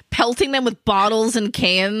 yeah. pelting them with bottles and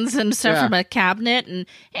cans and stuff Yeah. from a cabinet, and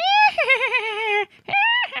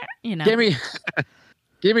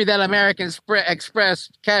Give me that American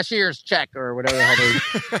Express cashier's check or whatever the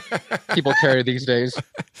hell they people carry these days.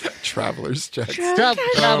 Traveler's checks.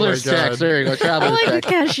 Traveler's Oh my God. checks. There you go. I Traveler's like the check.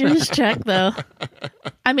 cashier's check though.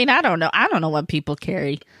 I mean, I don't know what people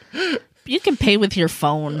carry. You can pay with your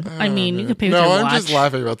phone. I mean, you can pay with No, your I'm watch. just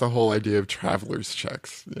laughing about the whole idea of traveler's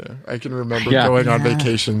checks. Yeah, I can remember Yeah. going on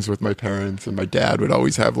vacations with my parents, and my dad would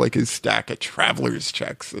always have like his stack of traveler's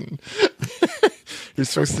checks, and you're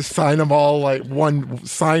supposed to sign them all like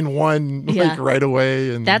sign one Yeah. like right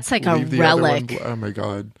away, and That's like a leave the other one relic. oh my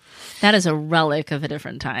God. That is a relic of a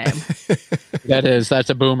different time. That's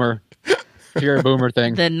a boomer. Pure boomer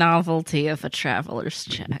thing. The novelty of a traveler's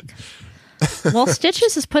check. Well,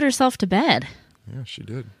 Stitches has put herself to bed, Yeah, she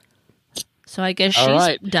did. so I guess All she's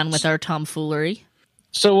right. done with our tomfoolery.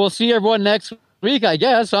 So we'll see everyone next week, I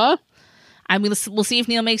guess, huh? I mean, we'll see if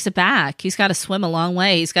Neil makes it back. He's got to swim a long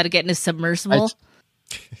way. He's got to get in his submersible.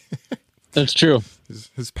 That's true. His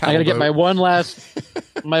I gotta get my paddle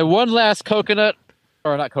one last coconut,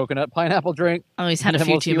 or not coconut, pineapple drink. Oh, he's had and a then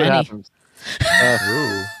few we'll see too what many. happens. boat.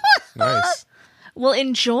 Ooh, nice. Well,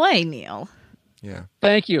 enjoy, Neil. Yeah.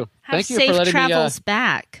 Thank you. Have Thank you safe for letting travels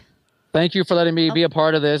back. thank you for letting me be a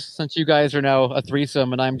part of this. Since you guys are now a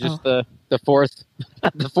threesome, and I'm just the fourth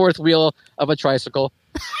the fourth wheel of a tricycle.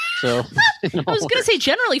 So I was going to say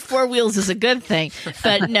generally 4 wheels is a good thing,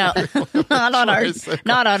 but no, not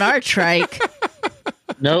on our trike,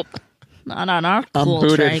 nope. not on our I'm cool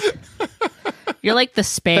booted. trike. You're like the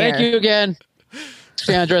spare. Thank you again,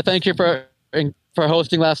 Sandra. Thank you for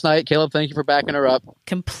hosting last night. Caleb, thank you for backing her up.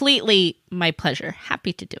 Completely my pleasure.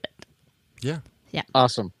 Happy to do it. Yeah.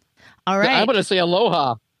 Awesome. All right. I'm going to say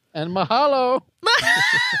aloha and mahalo.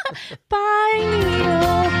 Bye,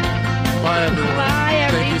 Neil. Bye, everyone. Bye,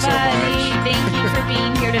 everybody. Thank you so much. Thank you for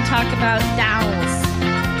being here to talk about Dowls.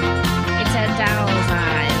 It's a Dowl's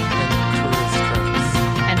eye. Tourist traps.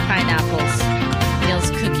 And pineapples. Neil's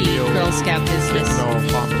cookie Neil Girl Scout business. Getting all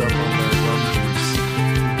hopped up on the rum juice.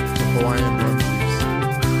 The Hawaiian rum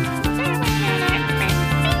juice.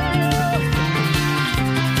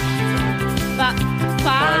 Bye.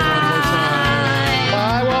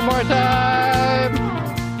 Bye one more time.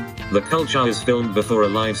 The Culture is filmed before a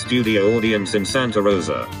live studio audience in Santa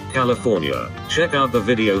Rosa, California. Check out the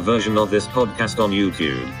video version of this podcast on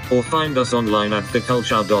YouTube, or find us online at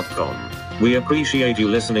theculture.com. We appreciate you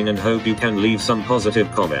listening and hope you can leave some positive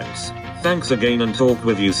comments. Thanks again and talk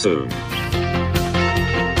with you soon.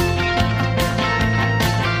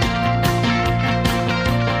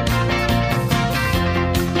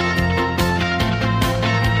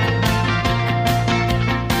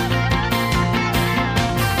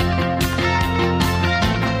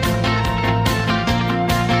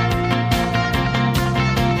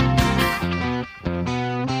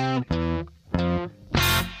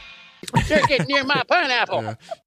 They're getting near my pineapple. Yeah.